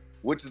Alexa,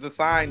 which is a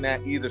sign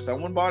that either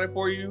someone bought it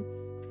for you,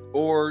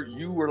 or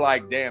you were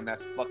like, damn,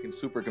 that's fucking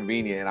super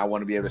convenient, and I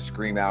want to be able to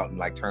scream out and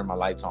like turn my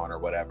lights on or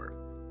whatever.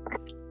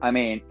 I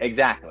mean,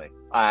 exactly.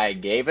 I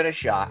gave it a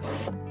shot,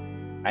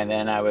 and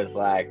then I was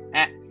like,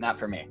 not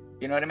for me.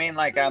 You know what I mean?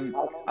 Like, I'm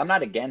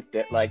not against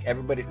it. Like,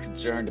 everybody's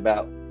concerned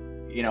about,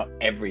 you know,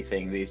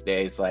 everything these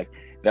days, like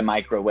the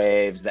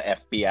microwaves, the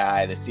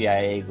FBI, the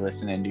CIA's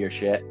listening to your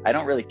shit. I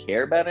don't really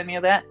care about any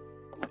of that,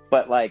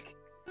 but like,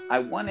 I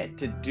want it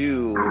to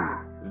do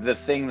the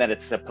thing that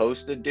it's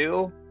supposed to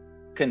do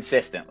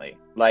consistently.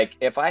 Like,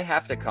 if I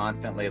have to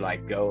constantly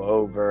like go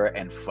over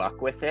and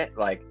fuck with it,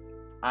 like,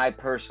 I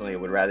personally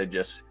would rather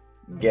just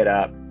get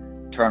up,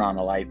 turn on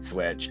the light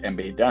switch, and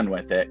be done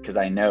with it, because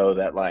I know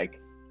that, like,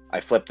 I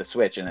flip the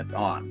switch and it's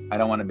on. I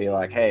don't want to be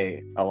like,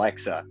 hey,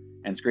 Alexa,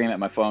 and scream at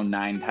my phone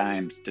 9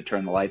 times to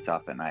turn the lights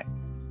off at night.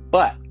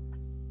 But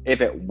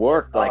if it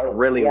worked like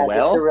really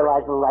well, just to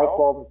realize the light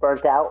bulb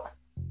burnt out.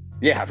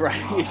 Yeah,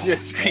 right. You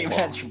just scream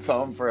at your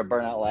phone for a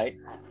burnout light.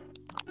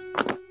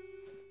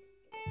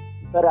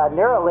 But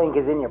Neuralink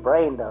is in your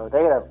brain, though.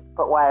 They're gonna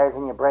put wires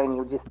in your brain.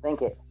 You just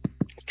think it.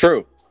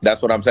 True.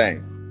 That's what I'm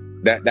saying.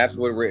 That's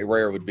what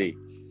where it would be.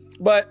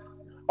 But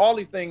all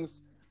these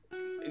things,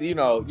 you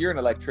know, you're an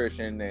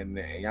electrician, and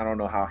I don't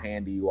know how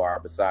handy you are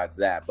besides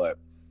that. But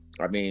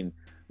I mean,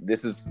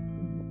 this is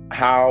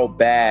how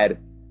bad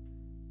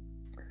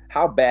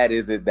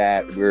is it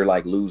that we're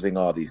like losing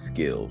all these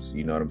skills?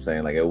 You know what I'm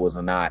saying? Like, it was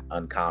not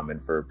uncommon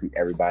for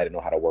everybody to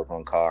know how to work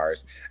on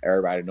cars,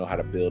 everybody to know how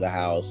to build a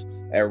house,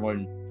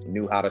 everyone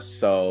knew how to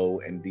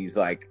sew, and these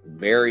like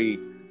very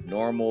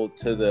normal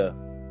to the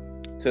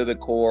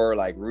core,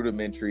 like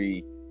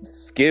rudimentary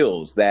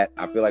skills that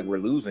I feel like we're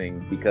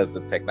losing because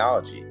of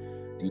technology.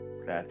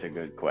 That's a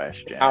good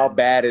question. How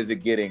bad is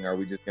it getting? Are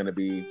we just gonna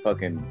be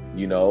fucking,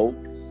 you know,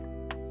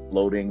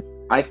 floating?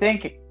 I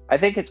think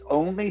it's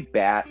only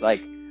bad.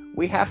 Like,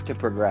 we have to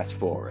progress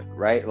forward,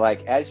 right?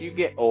 Like, as you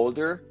get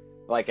older,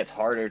 like, it's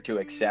harder to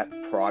accept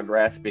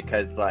progress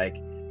because, like,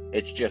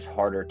 it's just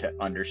harder to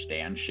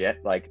understand shit.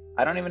 Like,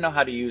 I don't even know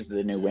how to use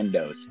the new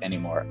Windows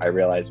anymore. I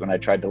realized when I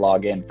tried to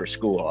log in for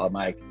school, I'm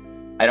like,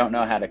 I don't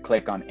know how to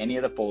click on any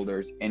of the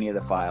folders, any of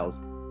the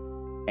files,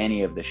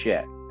 any of the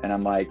shit. And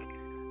I'm like,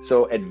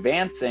 so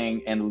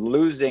advancing and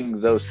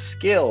losing those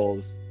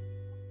skills,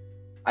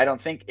 I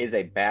don't think is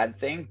a bad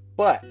thing,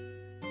 but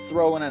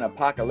throw in an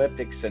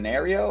apocalyptic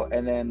scenario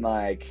and then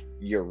like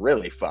you're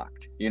really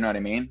fucked. You know what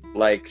I mean?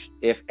 Like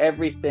if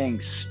everything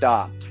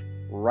stopped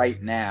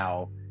right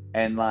now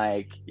and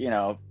like, you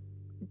know,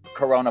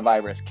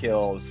 coronavirus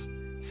kills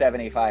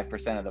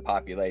 75% of the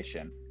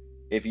population,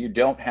 if you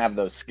don't have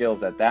those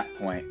skills at that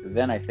point,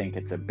 then I think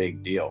it's a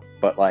big deal.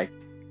 But like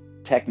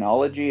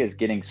technology is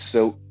getting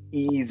so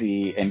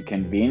easy and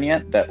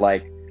convenient that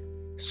like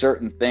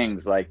certain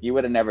things, like you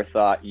would have never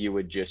thought you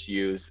would just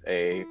use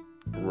a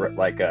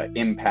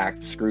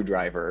impact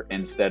screwdriver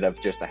instead of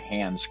just a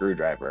hand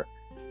screwdriver,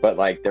 but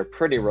like they're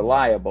pretty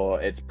reliable.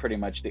 It's pretty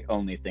much the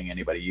only thing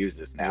anybody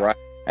uses now, Right.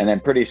 And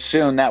then pretty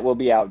soon that will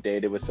be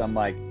outdated with some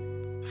like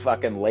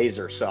fucking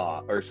laser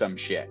saw or some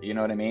shit, you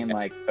know what I mean?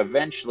 Like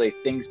eventually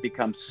things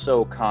become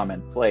so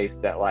commonplace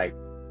that like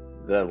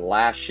the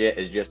last shit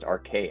is just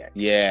archaic.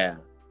 Yeah,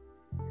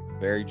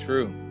 very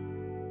true.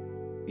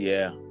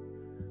 Yeah,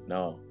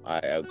 no, I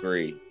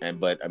agree.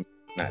 But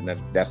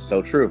that's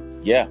so true.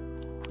 Yeah,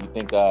 you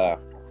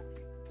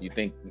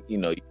think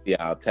you see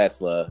how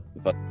Tesla,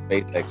 fucking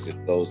SpaceX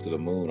just goes to the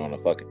moon on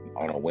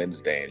a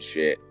Wednesday and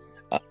shit.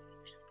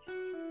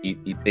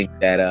 You think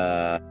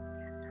that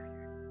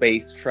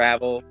space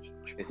travel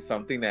is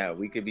something that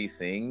we could be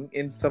seeing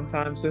in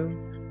sometime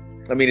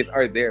soon? I mean, it's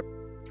already there.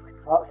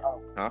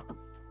 Uh-oh. Huh?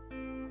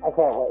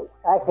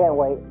 I can't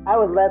wait.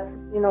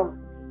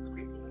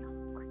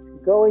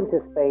 Going to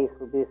space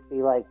would just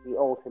be like the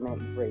ultimate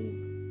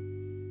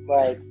dream.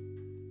 Like,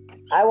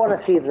 I want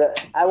us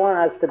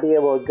to be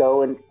able to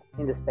go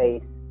into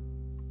space,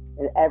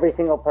 and every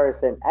single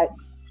person,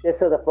 just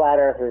so the flat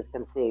earthers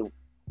can see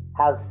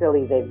how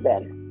silly they've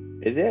been.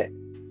 Is it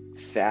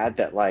sad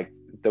that like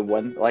the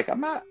ones, like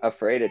I'm not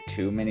afraid of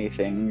too many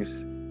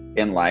things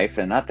in life,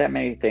 and not that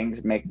many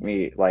things make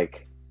me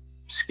like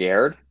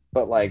scared,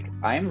 but like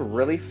I'm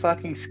really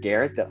fucking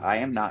scared that I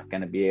am not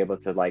going to be able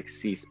to like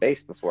see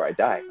space before I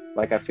die.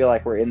 Like I feel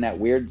like we're in that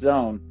weird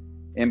zone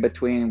in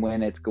between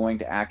when it's going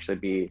to actually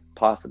be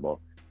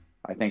possible.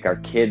 I think our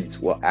kids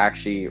will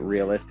actually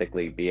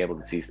realistically be able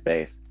to see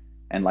space,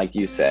 and like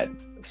you said,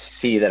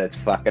 see that it's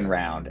fucking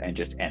round and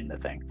just end the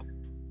thing.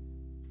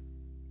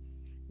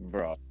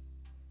 Bro,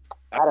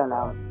 I don't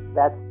know.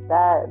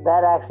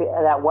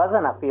 That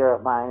wasn't a fear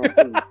of mine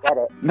until you said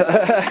it.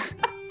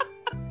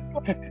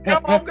 no,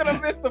 I'm gonna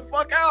miss the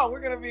fuck out.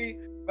 We're gonna be.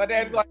 My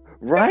dad be like,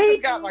 right?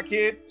 Just got my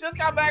kid. Just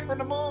got back from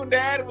the moon,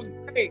 Dad. It was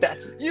great.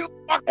 That's you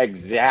fucking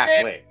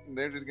exactly.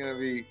 They're just gonna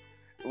be.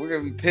 We're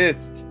gonna be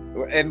pissed.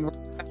 And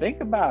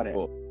think about it.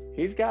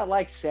 He's got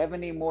like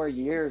 70 more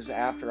years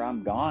after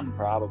I'm gone,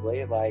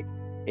 probably. Like,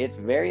 it's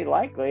very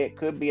likely it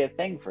could be a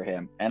thing for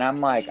him. And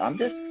I'm like, I'm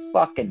just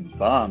fucking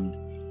bummed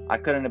I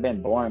couldn't have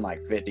been born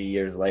like 50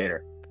 years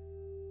later.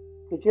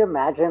 Could you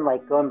imagine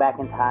like going back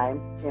in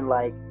time and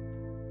like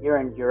you're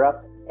in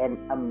Europe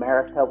and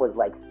America was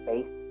like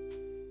space?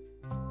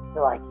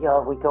 They're like,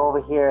 yo, we go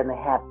over here and they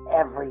have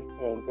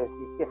everything. There's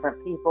these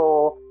different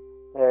people.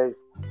 There's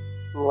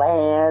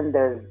land.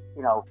 There's,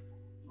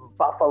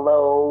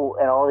 buffalo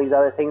and all these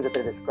other things that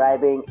they're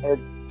describing. It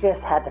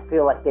just had to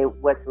feel like they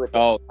went to a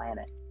different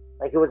planet.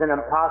 Like it was an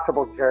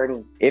impossible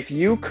journey. If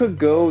you could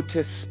go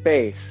to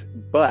space,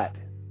 but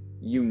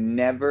you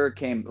never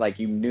came, like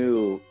you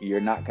knew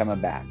you're not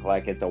coming back,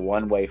 like it's a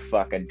one-way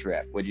fucking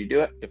trip, would you do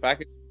it? If I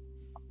could,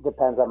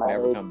 depends on my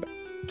never mood. come back.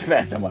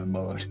 Depends on my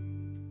mood.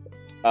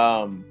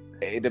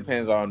 It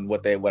depends on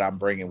what I'm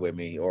bringing with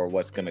me or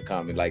what's gonna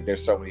come. And like,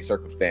 there's so many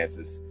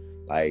circumstances.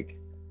 Like,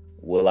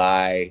 will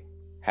I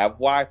have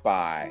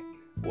Wi-Fi?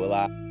 Will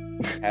I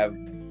have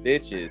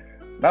bitches?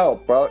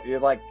 No, bro, you're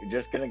like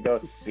just gonna go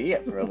see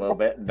it for a little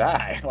bit and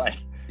die. Like,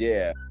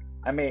 Yeah.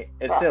 I mean,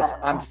 it's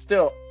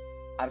still,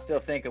 I'm still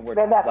thinking we're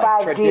Man, that like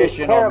 5G is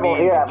traditional terrible means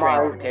here of at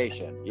Mars.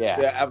 transportation.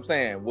 Yeah. Yeah, I'm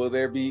saying, will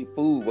there be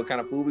food? What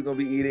kind of food we gonna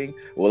be eating?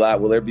 Will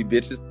there be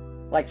bitches?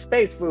 Like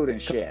space food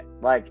and shit.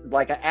 Like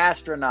an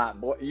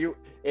astronaut. Boy,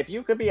 if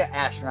you could be an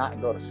astronaut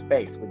and go to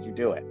space, would you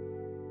do it?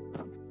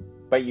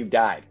 But you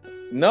died.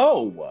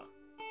 No.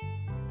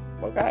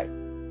 Okay.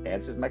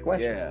 Answers my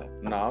question. Yeah.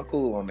 No, I'm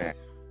cool on that.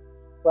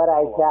 But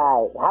I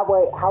died.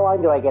 How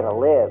long do I get to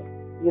live?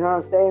 You know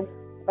what I'm saying?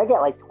 If I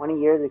get like 20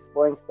 years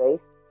exploring space,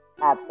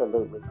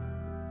 absolutely.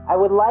 I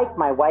would like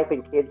my wife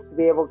and kids to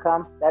be able to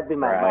come. That'd be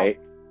my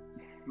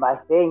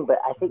thing. But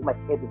I think my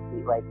kids would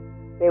be like,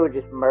 they would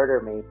just murder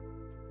me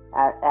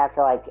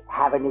after like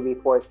having to be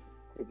forced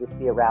to just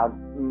be around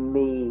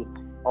me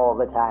all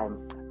the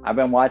time. I've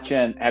been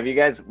watching. Have you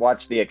guys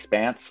watched The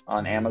Expanse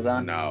on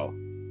Amazon? No.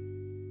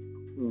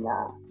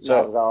 No, So,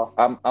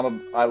 not at all.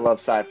 I love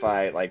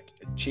sci-fi, like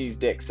cheese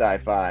dick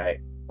sci-fi,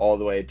 all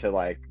the way to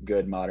like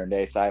good modern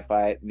day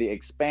sci-fi. The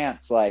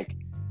Expanse, like,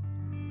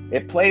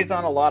 it plays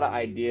on a lot of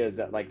ideas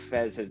that like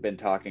Fez has been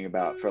talking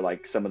about for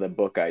like some of the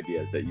book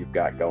ideas that you've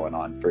got going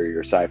on for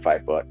your sci-fi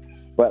book.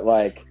 But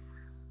like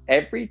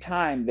every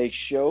time they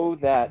show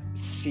that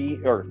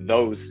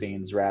those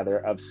scenes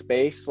rather of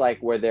space, like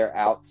where they're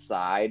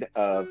outside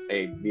of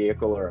a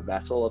vehicle or a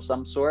vessel of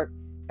some sort,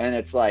 and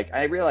it's like,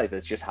 I realize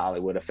it's just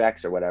Hollywood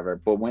effects or whatever,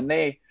 but when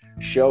they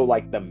show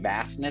like the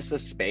vastness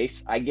of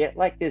space, I get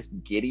like this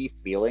giddy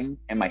feeling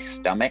in my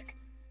stomach,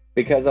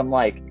 because I'm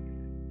like,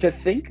 to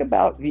think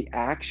about the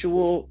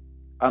actual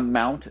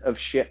amount of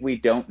shit we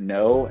don't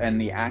know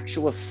and the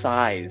actual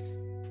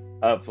size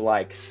of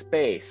like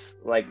space,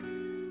 like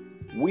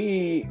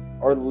we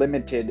are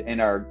limited in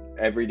our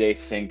everyday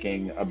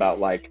thinking about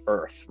like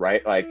Earth,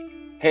 right? Like,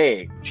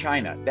 hey,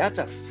 China, that's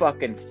a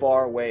fucking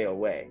far way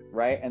away,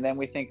 right? And then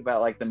we think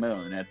about like the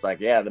moon, and it's like,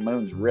 yeah, the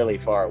moon's really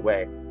far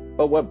away.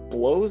 But what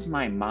blows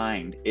my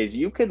mind is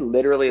you could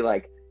literally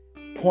like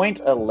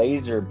point a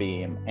laser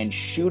beam and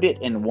shoot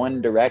it in one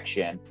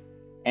direction,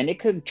 and it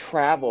could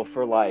travel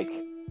for like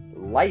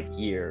light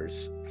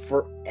years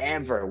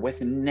forever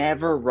with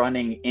never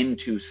running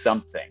into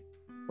something.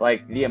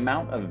 Like, the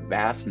amount of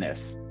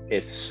vastness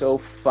is so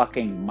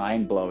fucking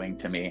mind-blowing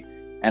to me,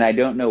 and I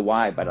don't know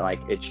why, but like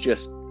it's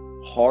just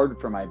hard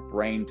for my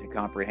brain to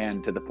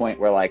comprehend, to the point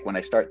where like when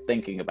I start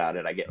thinking about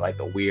it, I get like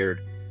a weird,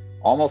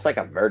 almost like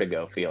a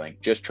vertigo feeling,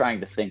 just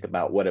trying to think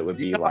about what it would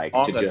be like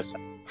to just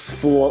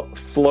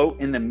float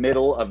in the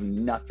middle of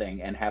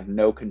nothing and have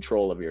no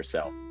control of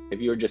yourself. If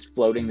you were just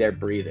floating there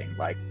breathing,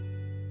 like,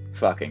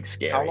 fucking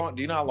scary. How long?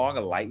 Do you know how long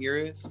a light year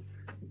is?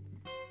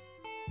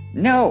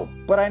 No,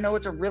 but I know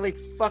it's a really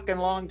fucking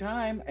long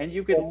time, and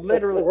you could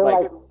literally is it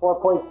like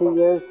 4.2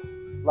 years?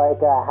 Like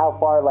how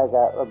far like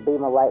a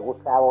beam of light will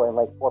travel in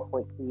like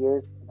 4.2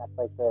 years? And that's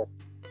like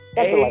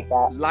something like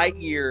that. Light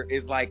year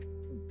is like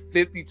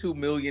 52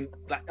 million.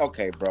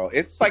 Okay, bro,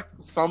 it's like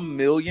some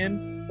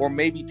million or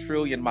maybe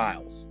trillion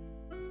miles.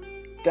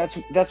 That's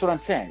what I'm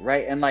saying,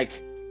 right? And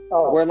like,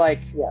 we're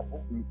like,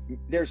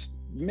 there's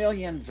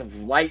millions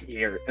of light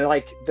years,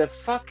 like the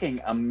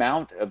fucking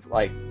amount of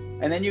like,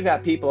 and then you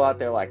got people out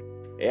there like,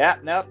 yeah,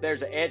 nope,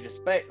 there's an edge of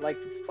space. Like,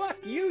 fuck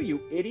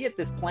you idiot.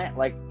 This plant,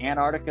 like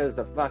Antarctica, is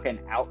a fucking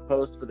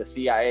outpost for the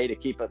CIA to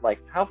keep it. Like,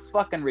 how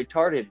fucking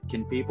retarded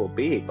can people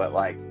be? But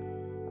like,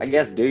 I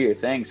guess do your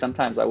thing.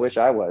 Sometimes I wish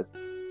I was.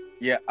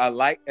 Yeah, I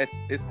like it's.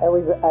 I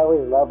always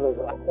love those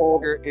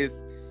old.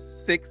 Is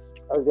 6.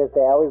 I was gonna say,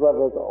 I always love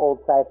those old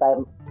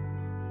sci-fi.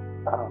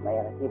 Oh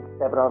man, I keep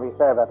stepping over you.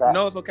 Sorry about that.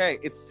 No, it's okay.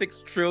 It's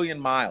 6 trillion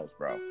miles,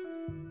 bro.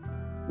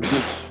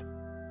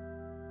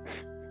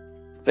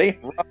 See?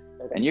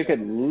 And you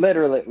could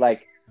literally,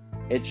 like,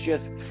 it's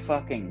just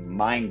fucking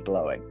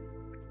mind-blowing.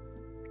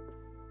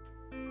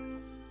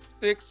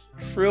 6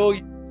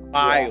 trillion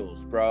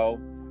miles, bro.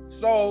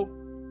 So,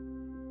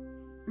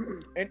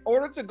 in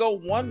order to go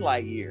 1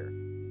 light year,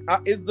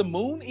 is the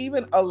moon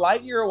even a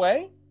light year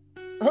away?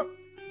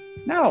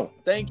 No.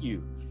 Thank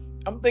you.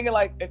 I'm thinking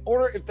like, in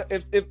order,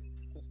 if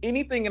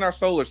anything in our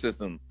solar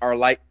system are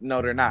like,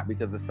 no, they're not,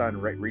 because the sun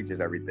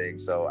reaches everything.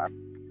 So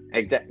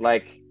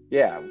exactly,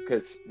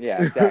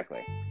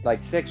 exactly.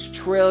 Like 6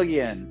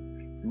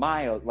 trillion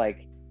miles,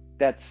 like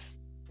that's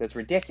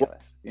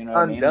ridiculous. You know what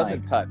I mean? Doesn't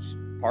like, touch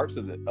parts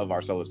of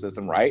our solar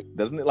system, right?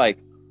 Doesn't it like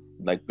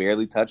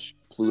barely touch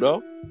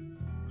Pluto?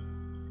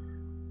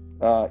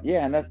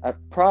 Yeah, and that's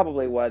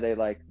probably why they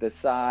like the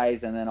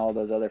size and then all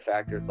those other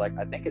factors. Like,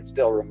 I think it's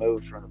still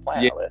removed from the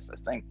planet list.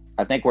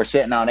 I think we're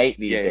sitting on 8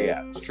 these days.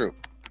 Yeah, it's true.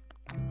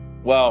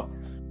 Well,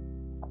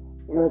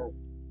 I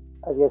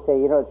was gonna say,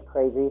 it's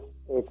crazy.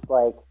 It's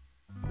like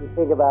you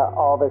think about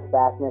all this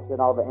vastness and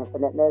all the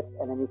infiniteness,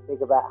 and then you think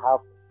about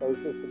how space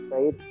is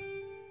portrayed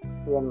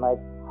in like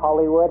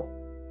Hollywood,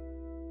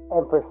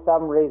 and for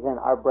some reason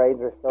our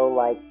brains are so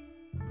like,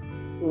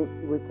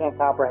 we can't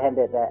comprehend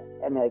it. That,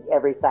 and like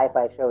every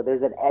sci-fi show,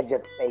 there's an edge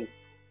of space.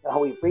 Oh,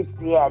 we've reached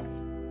the edge.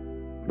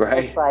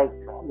 Right. It's like,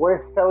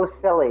 we're so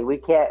silly. We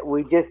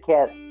just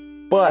can't.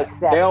 But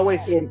they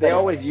always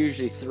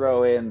usually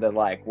throw in the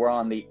like, we're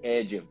on the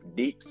edge of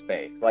deep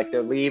space. Like,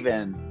 they're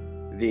leaving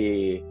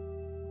the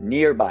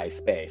nearby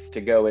space to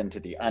go into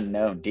the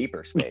unknown,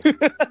 deeper space. You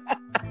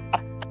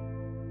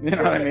know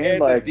what I mean?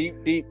 Like,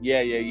 deep.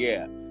 Yeah.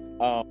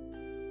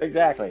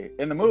 Exactly.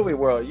 In the movie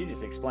world, you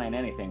just explain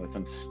anything with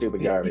some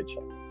stupid garbage.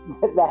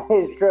 That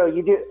is true.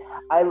 You do.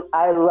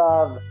 I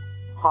love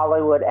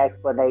Hollywood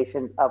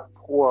explanations of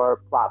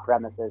poor plot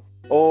premises.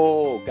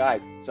 Oh,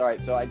 guys, sorry.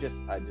 So I just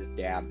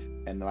dabbed,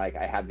 and like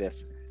I had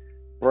this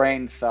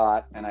brain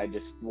thought, and I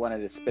just wanted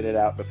to spit it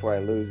out before I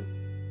lose it.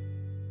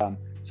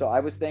 So I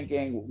was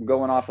thinking,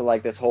 going off of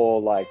like this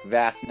whole like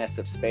vastness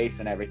of space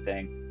and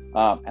everything,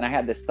 and I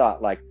had this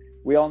thought, like,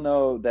 we all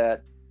know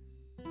that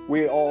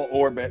we all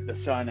orbit the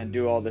sun and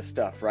do all this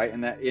stuff, right?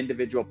 And that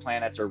individual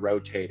planets are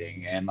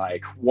rotating, and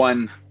like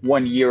one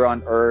year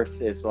on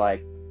Earth is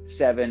like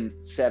seven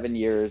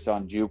years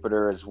on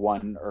Jupiter is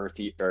 1 Earth,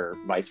 or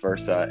vice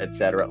versa,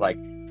 etc. Like,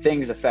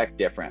 things affect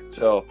different.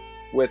 So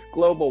with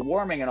global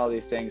warming and all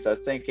these things, I was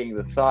thinking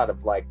the thought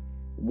of like,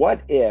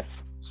 what if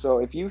So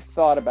if you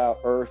thought about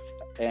Earth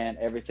and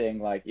everything,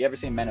 like, you ever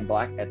seen Men in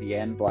Black at the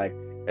end? Like,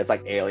 it's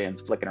like aliens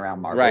flicking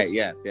around marbles. Right.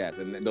 Yes.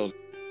 And those,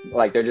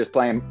 like, they're just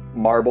playing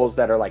marbles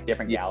that are like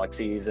different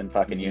galaxies and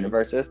fucking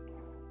universes.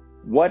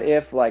 What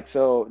if, like,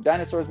 so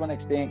dinosaurs went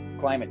extinct,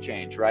 climate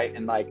change, right?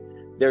 And like,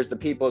 there's the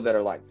people that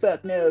are like,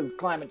 fuck no,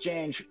 climate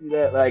change,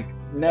 like,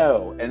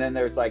 no. And then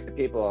there's like the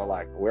people are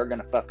like, we're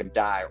gonna fucking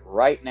die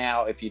right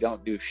now if you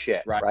don't do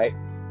shit, right?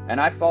 And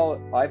I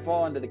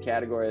fall into the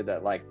category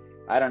that, like,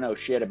 I don't know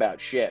shit about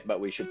shit, but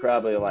we should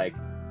probably like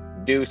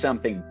do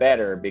something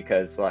better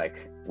because,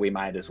 like, we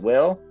might as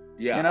well,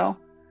 you know?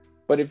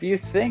 But if you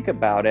think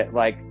about it,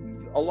 like,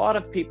 a lot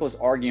of people's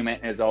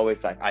argument is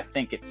always like, I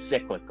think it's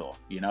cyclical,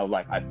 you know,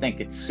 like, I think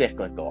it's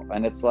cyclical.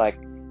 And it's like,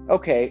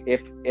 okay,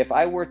 if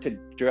I were to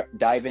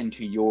dive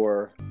into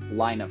your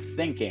line of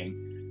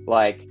thinking,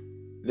 like,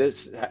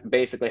 this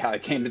basically how I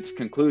came to this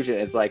conclusion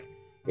is like,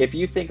 if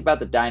you think about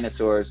the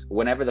dinosaurs,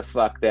 whenever the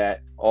fuck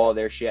that all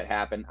their shit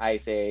happened,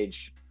 ice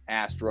age,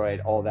 asteroid,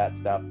 all that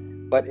stuff,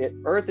 but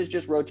Earth is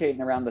just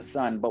rotating around the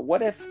sun. But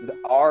what if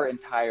our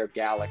entire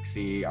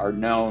galaxy, our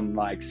known,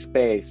 like,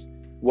 space,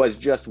 was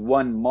just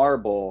one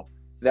marble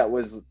that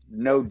was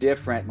no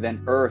different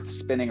than Earth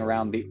spinning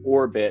around the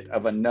orbit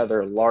of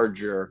another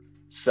larger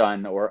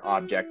sun or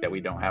object that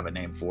we don't have a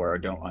name for or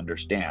don't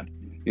understand,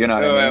 you know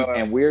what I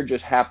mean? And we're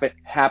just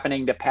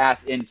happening to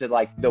pass into,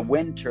 like, the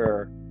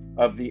winter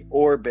of the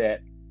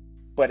orbit,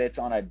 but it's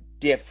on a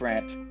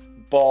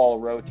different ball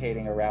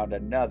rotating around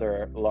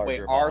another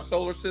larger ball. Our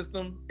solar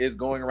system is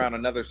going around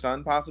another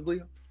sun,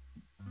 possibly?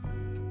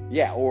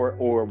 Yeah,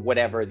 or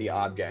whatever the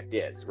object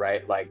is,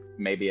 right? Like,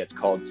 maybe it's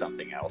called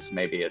something else.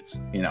 Maybe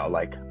it's, you know,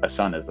 like, a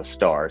sun is a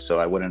star,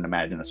 so I wouldn't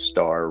imagine a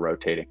star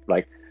rotating,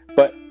 like,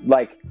 but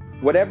like,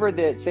 whatever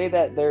say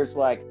that there's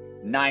like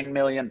 9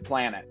 million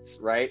planets,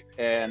 right?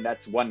 And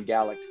that's one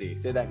galaxy.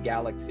 Say that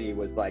galaxy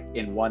was like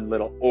in one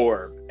little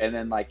orb, and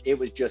then, like, it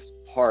was just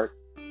part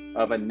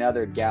of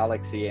another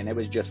galaxy and it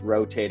was just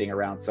rotating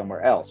around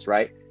somewhere else,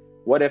 right?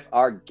 What if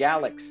our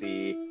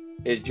galaxy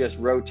is just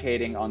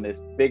rotating on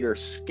this bigger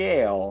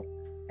scale,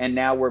 and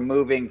now we're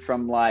moving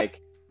from, like,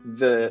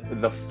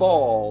 the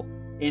fall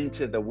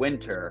into the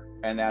winter,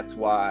 and that's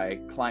why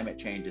climate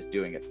change is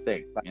doing its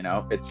thing, you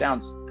know? It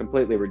sounds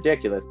completely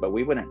ridiculous, but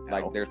we wouldn't know.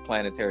 Like, there's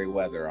planetary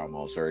weather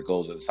almost, or it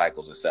goes and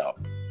cycles itself.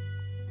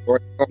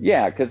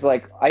 Yeah, because,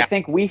 like, I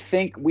think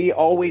we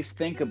always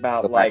think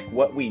about, like,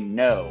 what we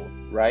know,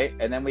 right?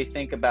 And then we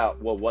think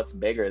about, well, what's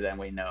bigger than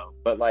we know?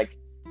 But, like,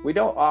 we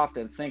don't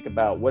often think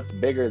about what's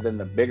bigger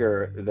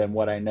than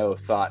what I know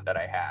thought that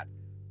I had.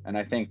 And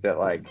I think that,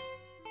 like,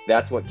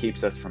 that's what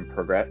keeps us from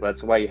progress.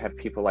 That's why you have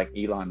people like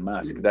Elon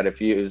Musk that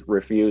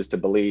refuse to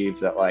believe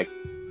that, like,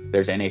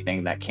 there's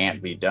anything that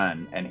can't be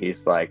done. And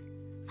he's like,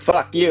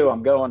 fuck you,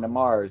 I'm going to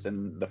Mars.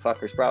 And the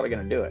fucker's probably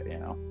going to do it, you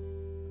know?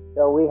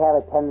 So we have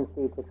a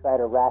tendency to try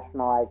to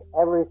rationalize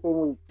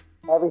everything,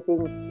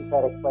 to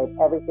try to explain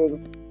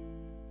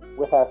everything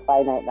with our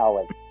finite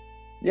knowledge.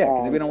 Yeah,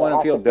 because we don't want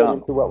to feel dumb.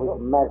 Into what we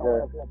can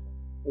measure.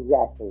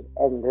 Exactly.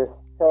 And there's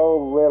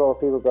so little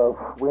people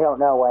go, we don't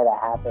know why that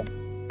happened.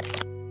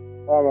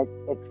 And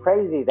it's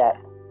crazy that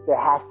there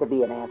has to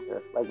be an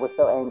answer. Like, we're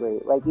so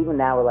angry. Like, even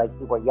now, we're like,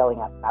 people are yelling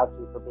at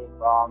Fauci for being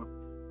wrong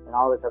and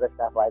all this other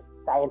stuff. Like,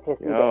 scientists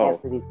need to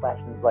answer these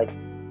questions. Like,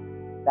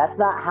 that's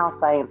not how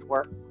science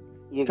works.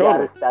 You got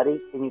to study,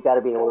 and you got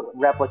to be able to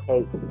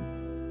replicate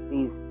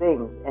these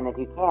things. And if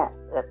you can't,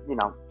 you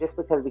know, just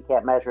because we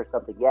can't measure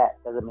something yet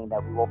doesn't mean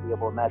that we won't be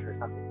able to measure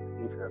something in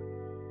the future.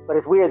 But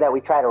it's weird that we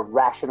try to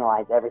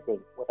rationalize everything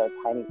with our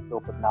tiny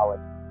scope of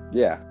knowledge.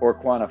 Yeah, or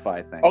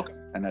quantify things. Okay.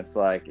 And it's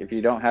like, if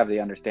you don't have the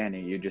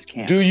understanding, you just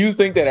can't. Do you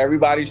think that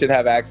everybody should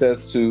have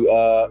access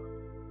to,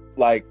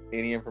 like,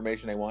 any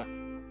information they want?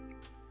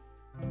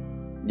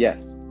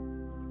 Yes.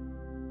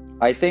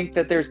 I think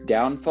that there's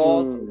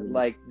downfalls.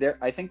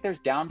 I think there's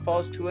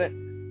downfalls to it.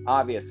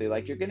 Obviously,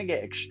 like, you're going to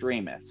get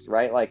extremists,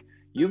 right? Like,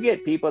 you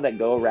get people that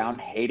go around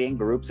hating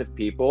groups of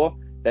people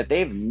that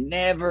they've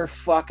never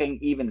fucking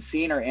even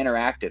seen or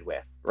interacted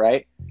with,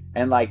 right?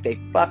 And, like, they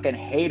fucking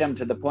hate them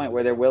to the point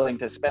where they're willing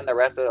to spend the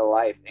rest of their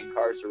life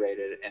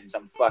incarcerated in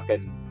some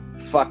fucking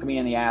fuck me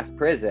in the ass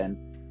prison.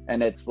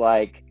 And it's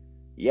like,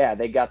 yeah,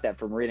 they got that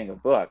from reading a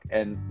book.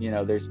 And, you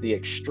know, there's the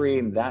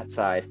extreme, that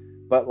side.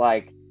 But,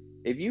 like,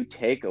 if you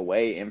take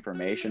away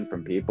information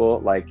from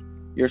people, like,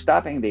 you're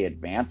stopping the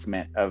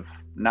advancement of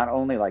not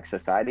only, like,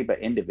 society, but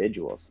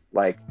individuals.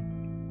 Like,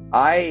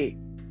 I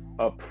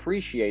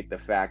appreciate the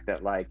fact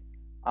that, like,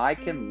 I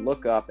can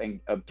look up and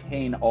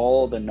obtain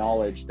all the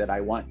knowledge that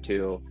I want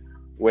to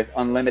with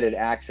unlimited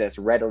access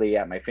readily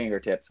at my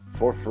fingertips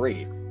for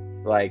free.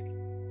 Like,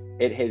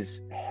 it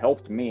has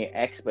helped me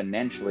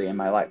exponentially in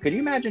my life. Could you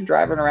imagine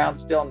driving around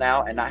still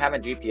now and not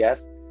having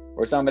GPS?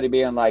 Or somebody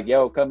being like,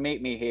 yo, come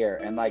meet me here.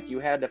 And, like, you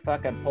had to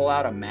fucking pull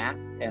out a map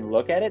and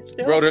look at it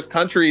still? Bro, there's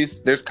countries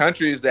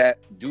that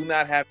do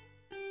not have...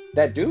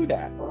 that do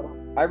that.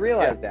 I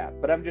realize that.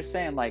 But I'm just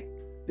saying, like,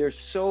 there's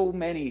so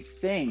many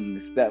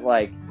things that,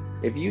 like,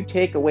 if you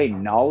take away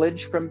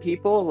knowledge from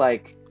people,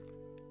 like,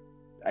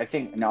 I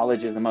think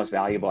knowledge is the most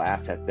valuable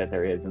asset that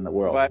there is in the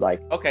world. But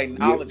like, okay,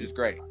 knowledge is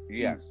great,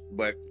 yes,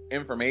 but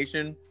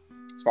information,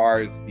 as far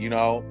as you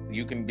know,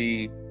 you can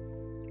be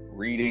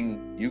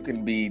reading, you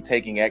can be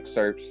taking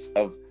excerpts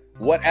of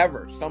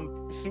whatever,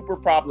 some super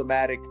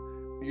problematic,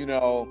 you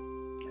know.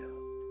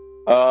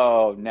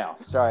 Oh no,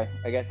 sorry,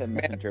 I guess I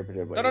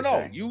misinterpreted what you're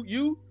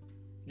saying.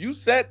 You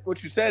said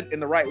what you said in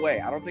the right way.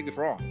 I don't think it's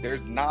wrong.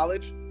 There's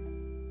knowledge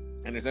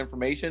and there's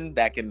information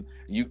that can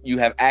you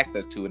have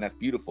access to, and that's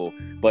beautiful.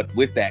 But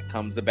with that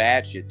comes the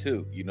bad shit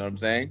too. You know what I'm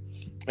saying?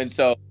 And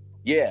so,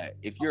 yeah,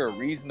 if you're a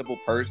reasonable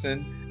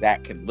person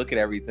that can look at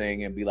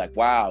everything and be like,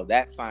 wow,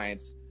 that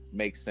science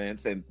makes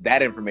sense and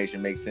that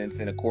information makes sense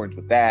in accordance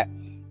with that,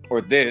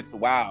 or this,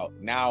 wow,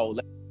 now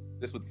let's do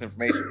this with this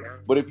information.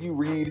 But if you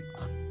read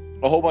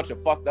a whole bunch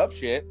of fucked up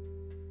shit,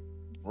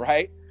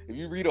 right? If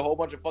you read a whole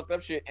bunch of fucked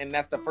up shit and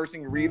that's the first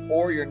thing you read,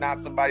 or you're not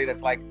somebody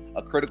that's like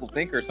a critical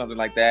thinker or something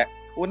like that,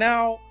 well,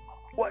 now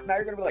what? Now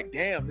you're gonna be like,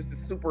 damn, this is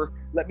super.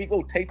 Let me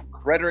go take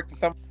rhetoric to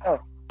something else.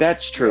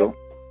 That's true.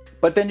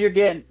 But then you're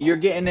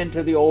getting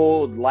into the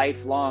old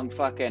lifelong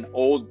fucking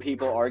old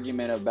people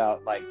argument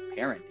about like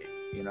parenting.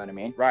 You know what I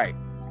mean? Right.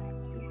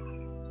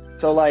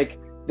 So like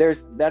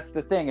that's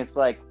the thing. It's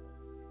like,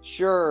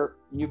 sure,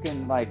 you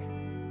can like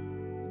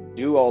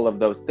do all of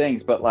those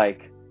things, but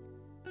like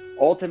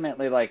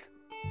ultimately, like,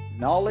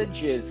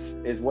 knowledge is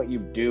what you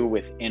do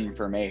with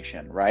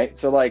information, right?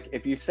 So like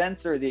if you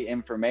censor the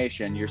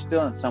information, you're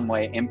still in some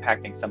way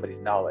impacting somebody's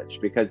knowledge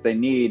because they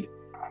need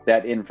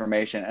that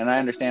information. And I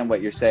understand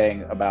what you're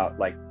saying about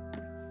like,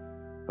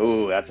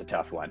 ooh, that's a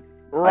tough one.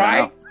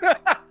 Right.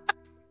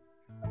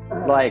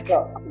 Like,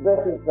 so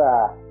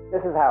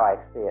this is how I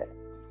see it.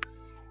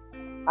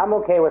 I'm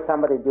okay with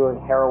somebody doing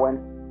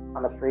heroin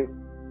on the street.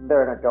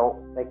 They're an adult.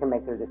 They can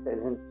make their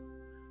decisions,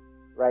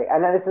 right?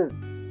 And then this is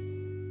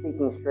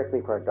speaking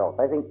strictly for adults.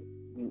 I think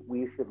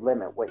we should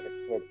limit what your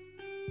kids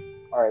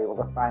are able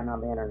to find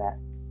on the internet.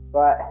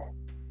 But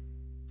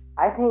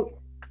I think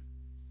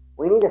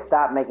we need to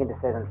stop making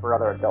decisions for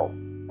other adults.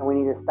 And we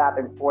need to stop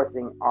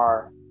enforcing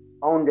our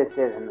own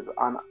decisions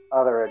on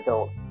other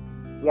adults.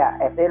 Yeah,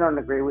 if they don't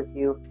agree with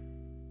you,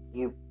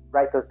 you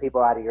write those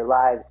people out of your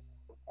lives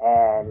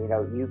and, you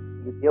know,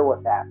 you deal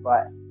with that.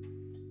 But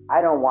I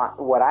don't want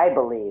what I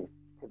believe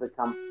to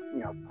become,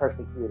 you know,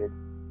 persecuted.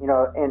 You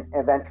know, and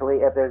eventually,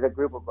 if there's a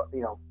group of,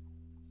 you know,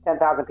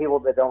 10,000 people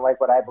that don't like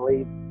what I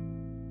believe,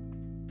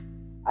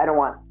 I don't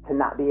want to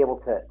not be able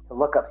to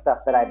look up stuff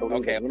that I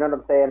believe in. You know what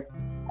I'm saying?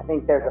 I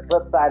think there's a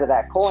flip side of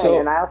that coin,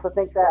 and I also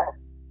think that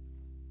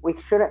we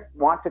shouldn't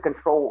want to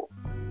control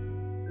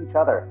each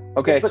other.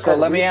 Okay, so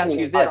let me ask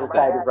you this.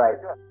 Right.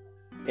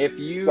 If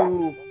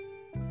you...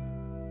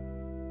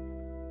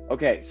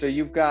 Okay, so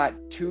you've got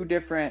two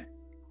different...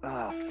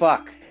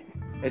 fuck.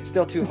 It's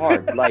still too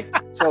hard. Like,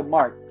 so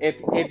Mark,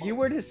 if you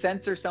were to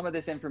censor some of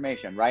this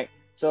information, right?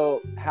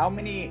 So how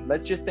many,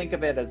 let's just think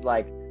of it as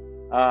like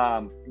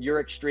your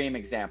extreme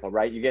example,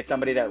 right? You get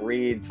somebody that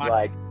reads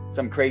like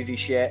some crazy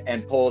shit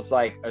and pulls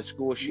like a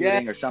school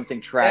shooting or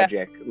something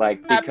tragic,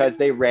 like because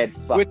they read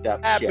fucked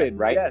up shit,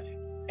 right? Yes.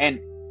 And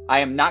I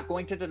am not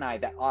going to deny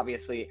that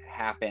obviously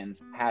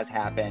happens, has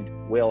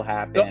happened, will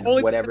happen, The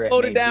only whatever it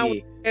slowed may it down be.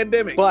 was the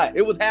pandemic. But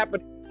it was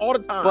happening all the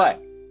time.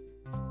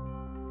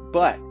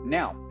 But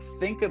now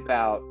think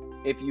about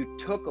if you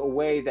took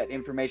away that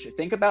information,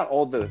 think about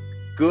all the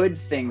good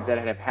things that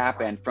have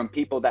happened from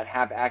people that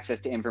have access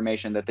to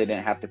information that they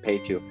didn't have to pay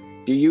to.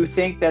 Do you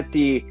think that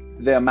the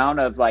amount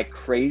of like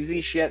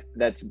crazy shit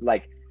that's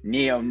like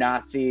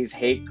neo-Nazis,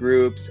 hate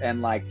groups,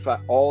 and like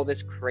all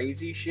this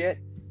crazy shit,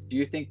 do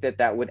you think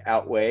that would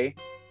outweigh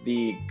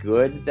the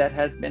good that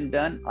has been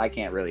done? I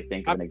can't really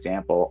think of an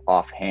example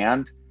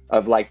offhand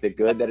of like the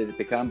good that has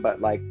become,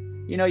 but like,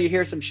 you know, you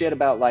hear some shit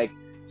about like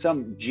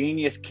some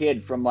genius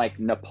kid from like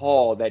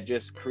Nepal that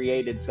just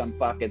created some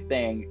fucking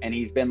thing, and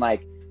he's been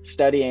like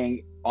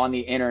studying on the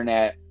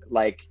internet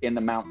like in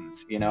the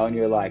mountains, you know, and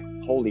you're like,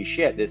 holy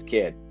shit, this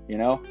kid, you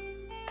know?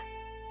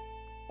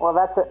 Well,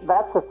 that's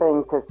the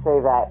thing to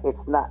say that it's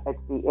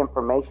the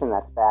information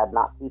that's bad,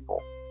 not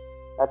people.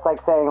 That's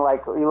like saying,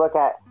 like, you look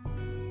at,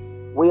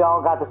 we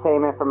all got the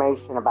same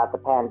information about the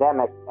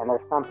pandemic, and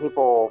there's some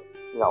people,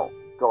 you know,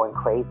 going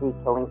crazy,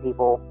 killing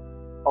people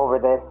over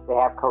this. They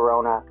have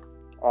corona.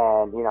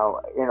 And, you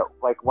know,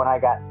 like when I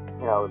got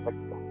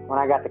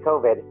the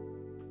COVID,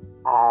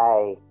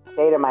 I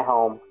stayed in my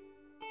home.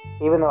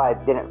 Even though I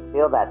didn't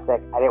feel that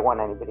sick, I didn't want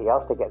anybody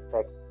else to get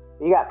sick.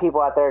 You got people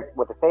out there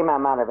with the same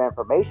amount of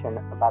information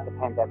about the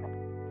pandemic,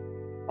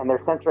 and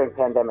they're censoring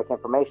pandemic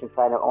information,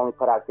 trying to only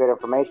put out good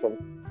information,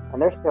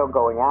 and they're still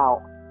going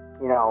out,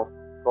 you know,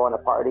 going to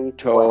parties.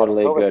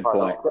 Totally good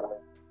point.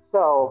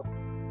 So,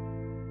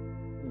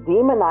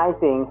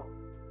 demonizing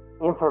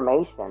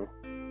information,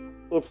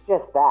 it's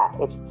just that.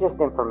 It's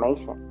just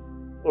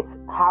information. It's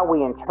how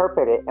we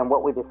interpret it and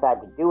what we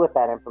decide to do with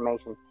that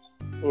information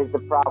is the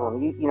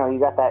problem. You know, you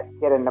got that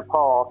kid in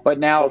Nepal. But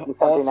now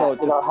also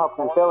that, you know, helps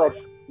in village.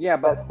 Yeah,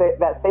 but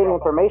that same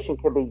information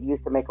could be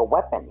used to make a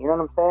weapon. You know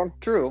what I'm saying?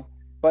 True.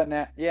 But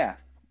now, yeah.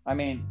 I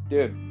mean,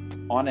 dude,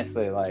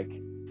 honestly, like,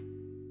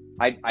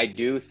 I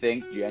do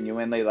think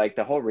genuinely, like,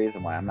 the whole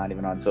reason why I'm not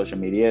even on social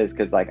media is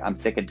because, like, I'm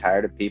sick and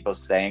tired of people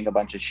saying a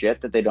bunch of shit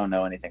that they don't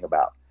know anything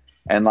about.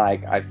 And,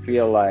 like, I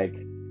feel like,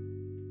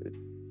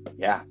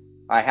 yeah,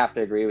 I have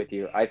to agree with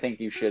you. I think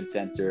you should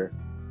censor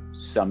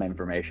some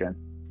information.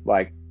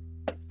 Like,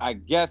 I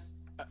guess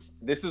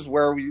this is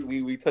where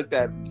we took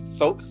that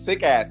so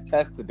sick ass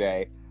test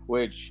today,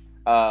 which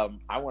I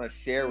want to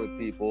share with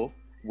people,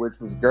 which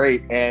was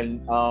great.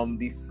 And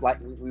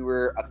we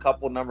were a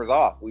couple numbers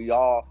off. We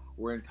all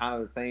were in kind of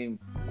the same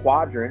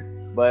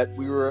quadrant, but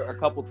we were a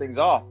couple things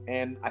off.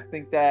 And I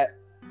think that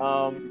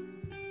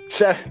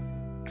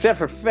except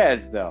for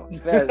Fez, though.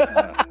 Fez,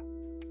 no.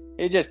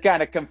 He just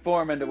kind of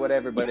conforming to what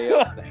everybody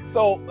else thinks.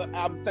 So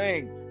I'm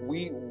saying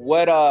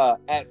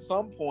at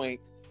some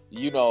point,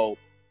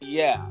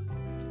 yeah.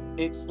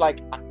 It's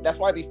like, that's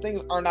why these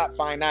things are not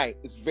finite.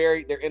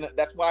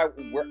 That's why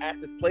we're at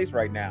this place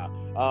right now.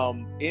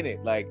 In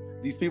it, like,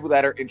 these people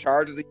that are in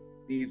charge of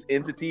these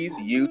entities,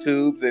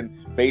 YouTubes and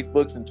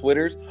Facebooks and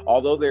Twitters,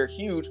 although they're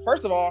huge.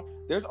 First of all,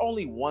 there's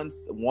only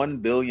 1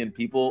 billion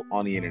people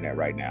on the internet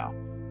right now.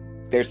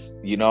 There's,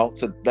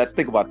 so let's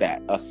think about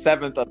that. A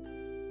seventh of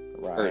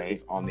Earth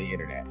is on the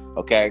internet.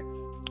 Okay,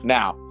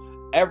 now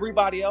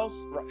everybody else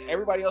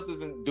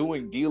isn't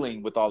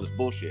dealing with all this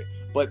bullshit,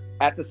 but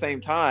at the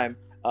same time,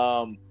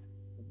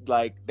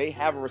 like, they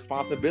have a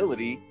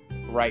responsibility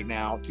right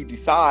now to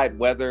decide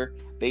whether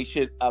they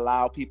should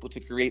allow people to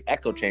create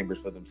echo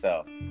chambers for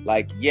themselves.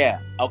 Like, yeah,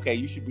 okay,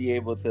 you should be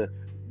able to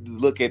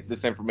look at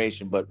this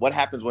information, but what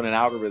happens when an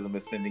algorithm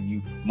is sending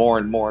you more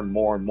and more and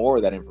more and more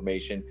of that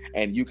information,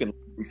 and you can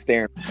be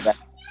staring at that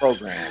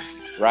program,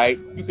 right?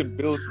 You can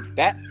build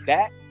that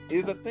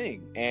is a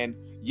thing. And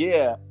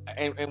yeah,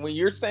 and when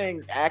you're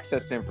saying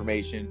access to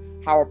information,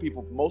 how are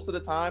people, most of the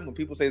time when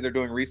people say they're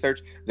doing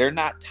research, they're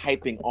not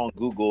typing on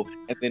Google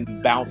and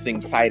then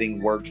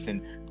citing works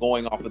and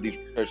going off of these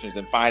researchers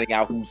and finding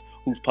out whose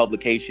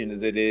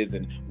publications it is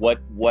and what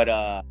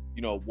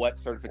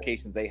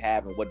certifications they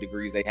have and what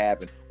degrees they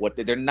have, and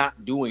they're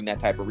not doing that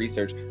type of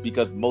research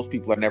because most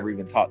people are never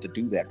even taught to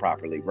do that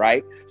properly,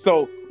 right?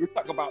 So you're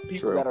talking about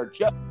people that are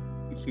just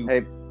YouTube.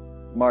 Hey,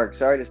 Mark,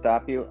 sorry to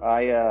stop you.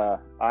 I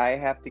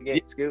have to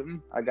get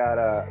scooting. I got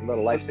a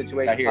little life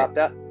situation popped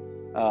up.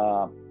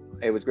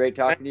 It was great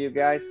talking to you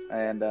guys,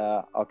 and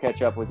I'll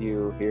catch up with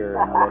you here in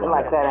a little bit. I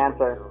like that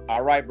answer.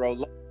 All right, bro.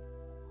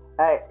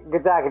 Hey,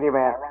 good talking to you,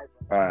 man.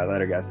 All right,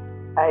 later, guys.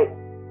 Hey.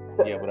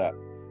 Yeah, what up?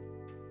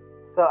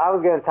 So I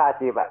was going to talk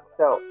to you about.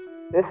 So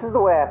this is the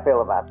way I feel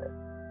about this.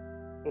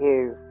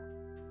 Is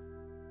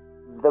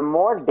the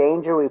more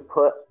danger we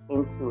put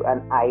into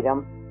an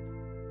item,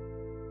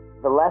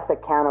 the less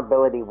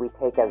accountability we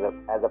take as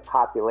a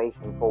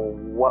population for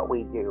what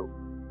we do.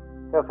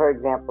 So, for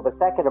example, the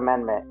Second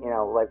Amendment,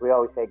 like we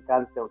always say,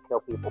 guns don't kill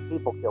people,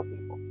 people kill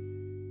people.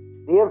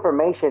 The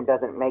information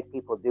doesn't make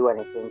people do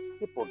anything.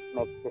 People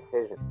make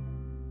decisions.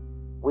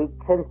 We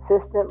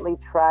consistently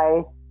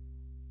try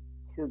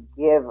to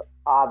give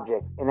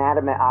objects,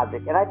 inanimate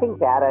objects, and I think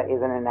data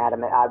is an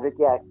inanimate object.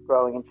 Yeah, it's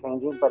growing and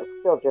changing, but it's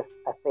still just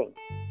a thing.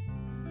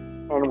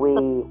 And we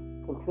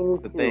continue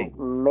to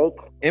make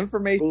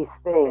information these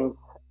things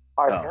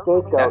our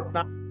scapegoats.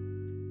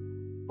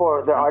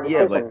 For the art.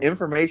 Yeah, but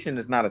information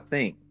is not a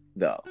thing,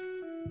 though.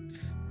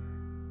 It's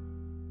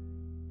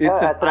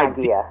that's an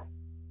idea.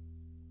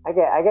 I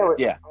get what.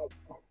 Yeah.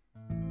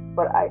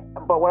 But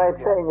what I'm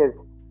saying is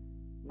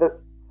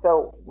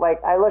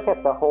I look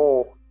at the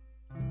whole,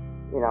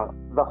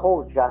 the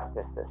whole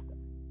justice system,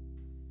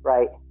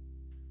 right?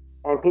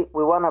 And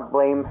we want to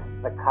blame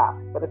the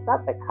cops, but it's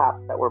not the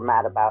cops that we're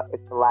mad about.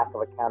 It's the lack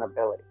of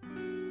accountability.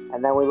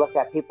 And then we look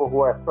at people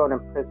who are thrown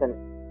in prison,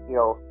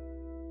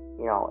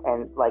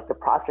 and like the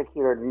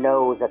prosecutor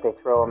knows that they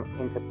throw them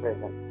into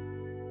prison,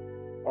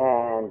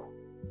 and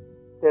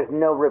there's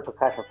no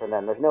repercussion for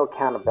them. There's no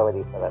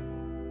accountability for them.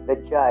 The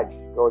judge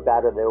goes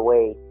out of their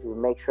way to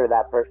make sure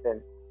that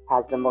person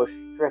has the most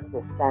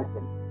strictest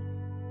sentence,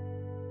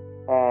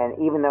 and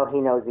even though he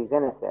knows he's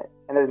innocent,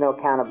 and there's no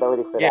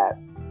accountability for that.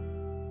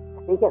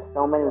 I think at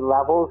so many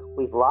levels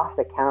we've lost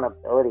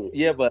accountability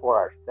for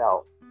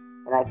ourselves,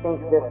 and I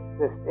think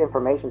this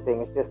information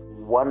thing is just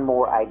one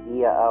more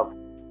idea of.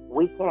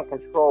 We can't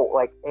control,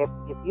 like, if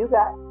you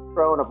got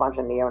thrown a bunch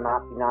of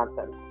neo-Nazi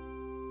nonsense,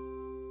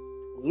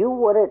 you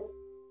wouldn't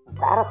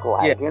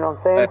radicalize, you know what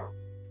I'm saying?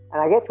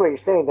 And I get what you're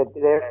saying, that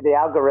the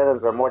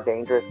algorithms are more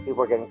dangerous,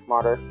 people are getting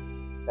smarter,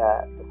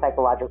 the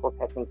psychological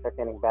techniques are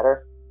getting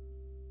better,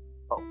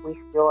 but we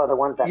still are the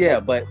ones that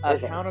but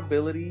decisions.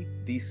 Accountability,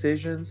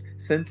 decisions,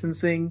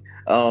 sentencing,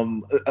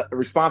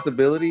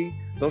 responsibility,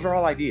 those are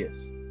all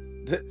ideas.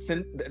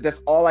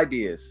 That's all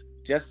ideas.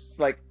 Just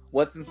like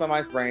what's in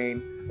somebody's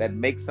brain that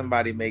makes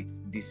somebody make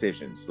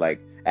decisions.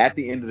 Like, at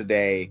the end of the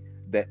day,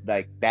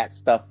 that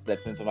stuff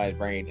that's in somebody's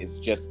brain is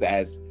just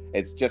as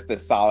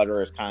solid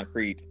or as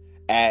concrete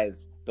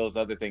as those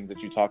other things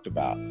that you talked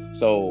about.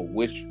 So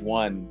which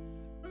one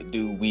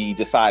do we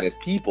decide as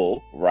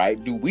people,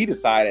 right? Do we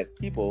decide as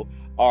people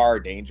are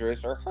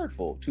dangerous or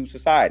hurtful to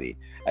society?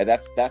 And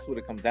that's what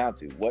it comes down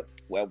to.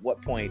 at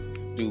what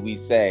point do we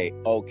say,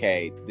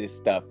 okay, this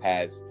stuff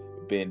has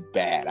been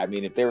bad? I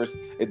mean, if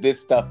this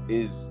stuff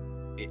is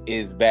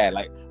bad,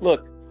 like,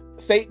 look,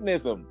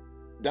 Satanism.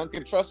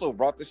 Duncan Trussell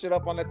brought the shit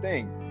up on the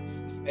thing.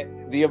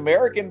 The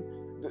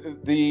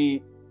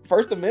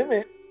First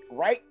Amendment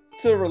right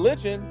to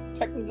religion,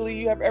 technically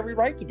you have every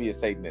right to be a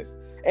Satanist.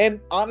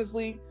 And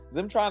honestly,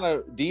 them trying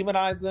to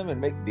demonize them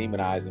and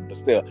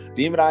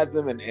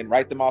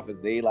write them off as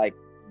they like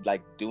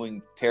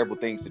doing terrible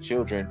things to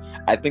children.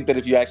 I think that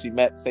if you actually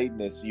met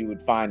Satanists, you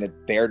would find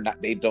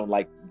that they don't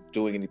like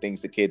doing any things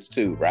to kids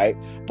too, right?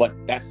 But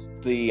that's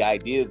the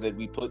ideas that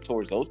we put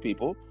towards those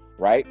people,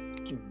 right?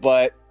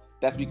 But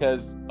that's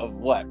because of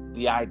what?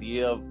 The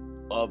idea of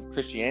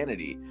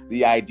Christianity,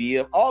 the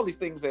idea of all these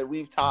things that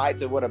we've tied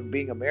to what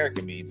being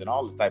American means and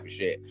all this type of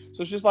shit.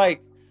 So it's just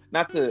like,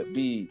 not to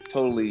be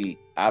totally,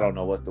 I don't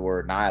know what's the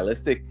word,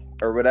 nihilistic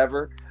or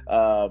whatever,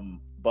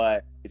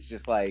 but it's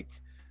just like,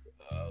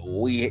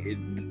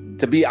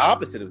 to be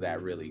opposite of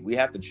that, really, we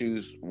have to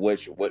choose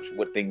what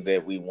things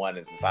that we want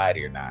in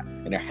society or not,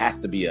 and there has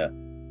to be a.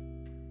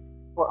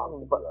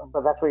 Well, but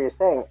that's what you're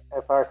saying.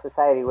 If our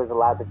society was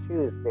allowed to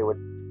choose, they would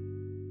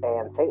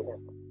ban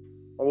Satanism,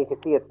 and you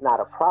can see it's not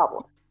a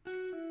problem.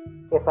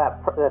 If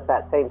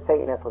that same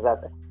Satanist was out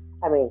there,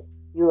 I mean,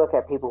 you look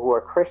at people who are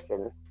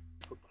Christian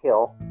who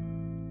kill,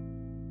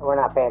 and we're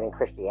not banning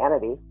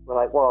Christianity. We're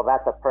like, well,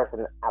 that's a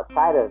person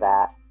outside of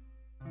that.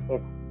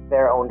 It's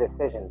their own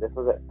decision. This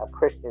was a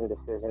Christian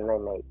decision they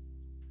made.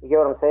 You get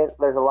what I'm saying?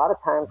 There's a lot of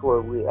times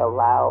where we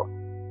allow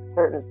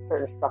certain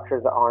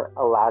structures aren't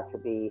allowed to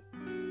be,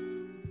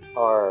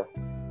 or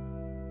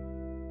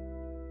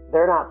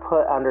they're not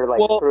put under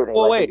scrutiny,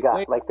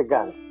 like the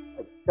guns.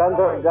 Like, guns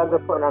are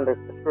put under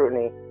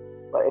scrutiny,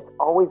 but it's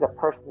always a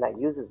person that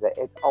uses it.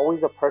 It's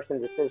always a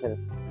person's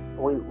decision.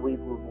 We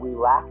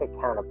lack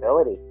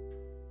accountability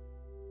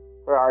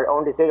for our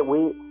own decision.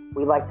 We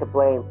like to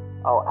blame.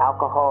 Oh,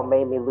 alcohol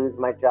made me lose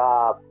my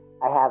job.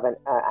 I have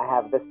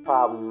this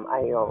problem.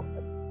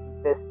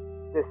 This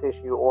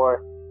issue,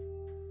 or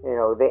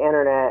the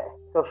internet,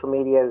 social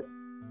media.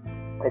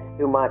 It's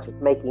too much.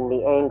 It's making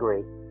me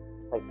angry.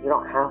 Like, you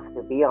don't have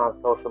to be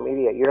on social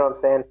media. You know what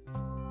I'm saying?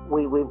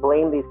 We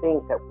blame these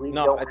things that we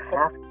don't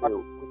have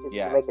to.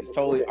 Yes, it's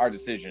totally our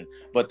decision.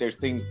 But there's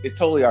things. It's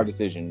totally our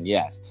decision.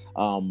 Yes.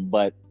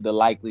 But the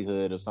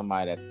likelihood of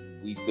somebody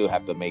we still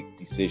have to make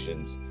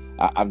decisions.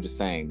 I'm just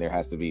saying there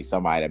has to be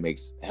somebody that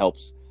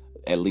helps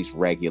at least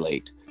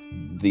regulate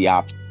the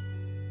option.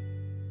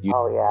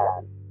 Oh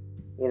yeah.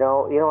 You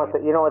know what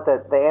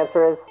the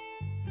answer is?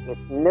 It's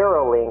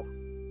Neuralink,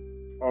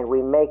 and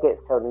we make it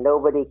so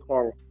nobody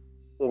can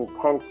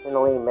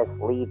intentionally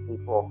mislead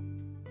people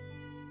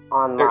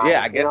online.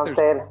 Yeah, I guess you know what I'm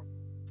saying?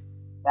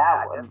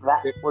 That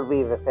would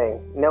be the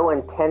thing. No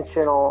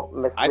intentional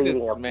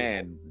misleading of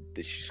people.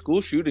 The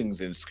school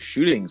shootings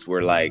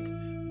were like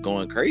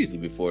going crazy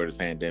before the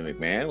pandemic,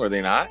 man. Were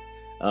they not?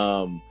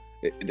 Cancel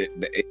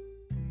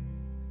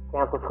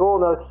school,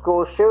 no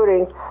school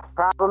shootings.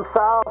 Problem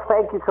solved.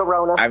 Thank you,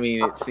 Corona. I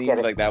mean, it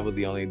seems like that was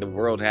the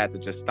world had to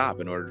just stop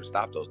in order to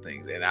stop those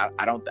things. And I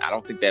don't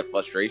think that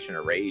frustration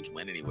or rage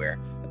went anywhere.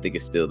 I think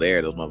it's still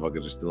there. Those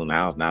motherfuckers are still in the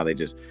house. Now they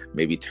just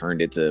maybe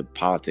turned it to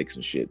politics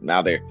and shit.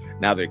 Now they're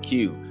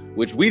Q,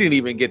 which we didn't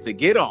even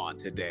get on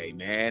today,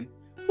 man.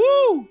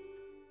 Woo!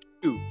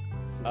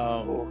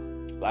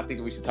 I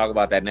think we should talk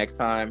about that next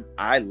time.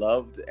 I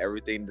loved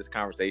everything. This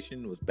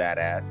conversation was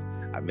badass.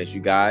 I miss you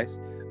guys.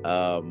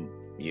 I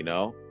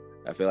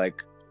feel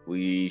like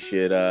we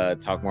should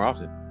talk more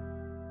often.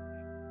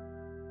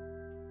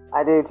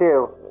 I do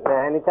too.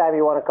 Anytime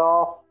you want to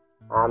call,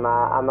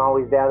 I'm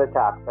always down to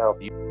talk.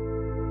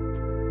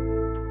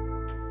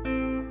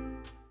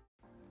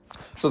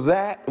 So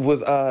that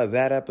was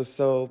that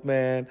episode,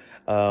 man.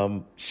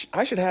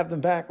 I should have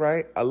them back,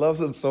 right? I love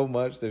them so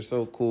much. They're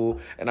so cool.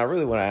 And I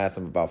really want to ask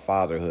them about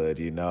fatherhood,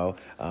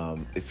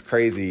 It's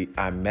crazy.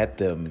 I met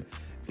them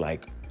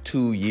like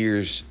 2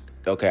 years.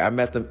 Okay, I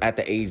met them at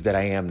the age that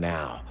I am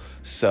now.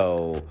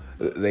 So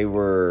they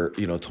were,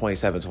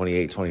 27,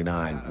 28,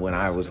 29 when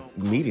I was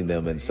meeting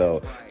them. And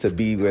so to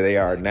be where they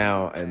are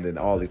now and then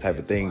all these type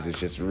of things, it's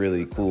just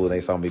really cool.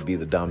 They saw me be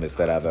the dumbest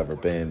that I've ever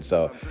been.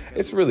 So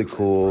it's really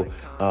cool.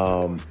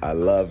 I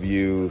love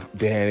you,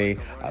 Danny.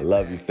 I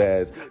love you,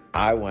 Fez.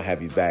 I want to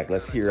have you back.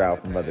 Let's hear out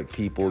from other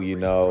people,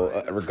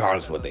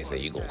 regardless of what they say,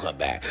 you're going to come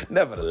back.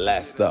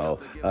 Nevertheless, though,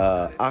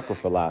 Aqua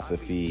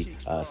Philosophy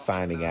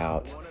signing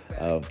out.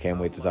 Can't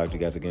wait to talk to you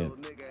guys again.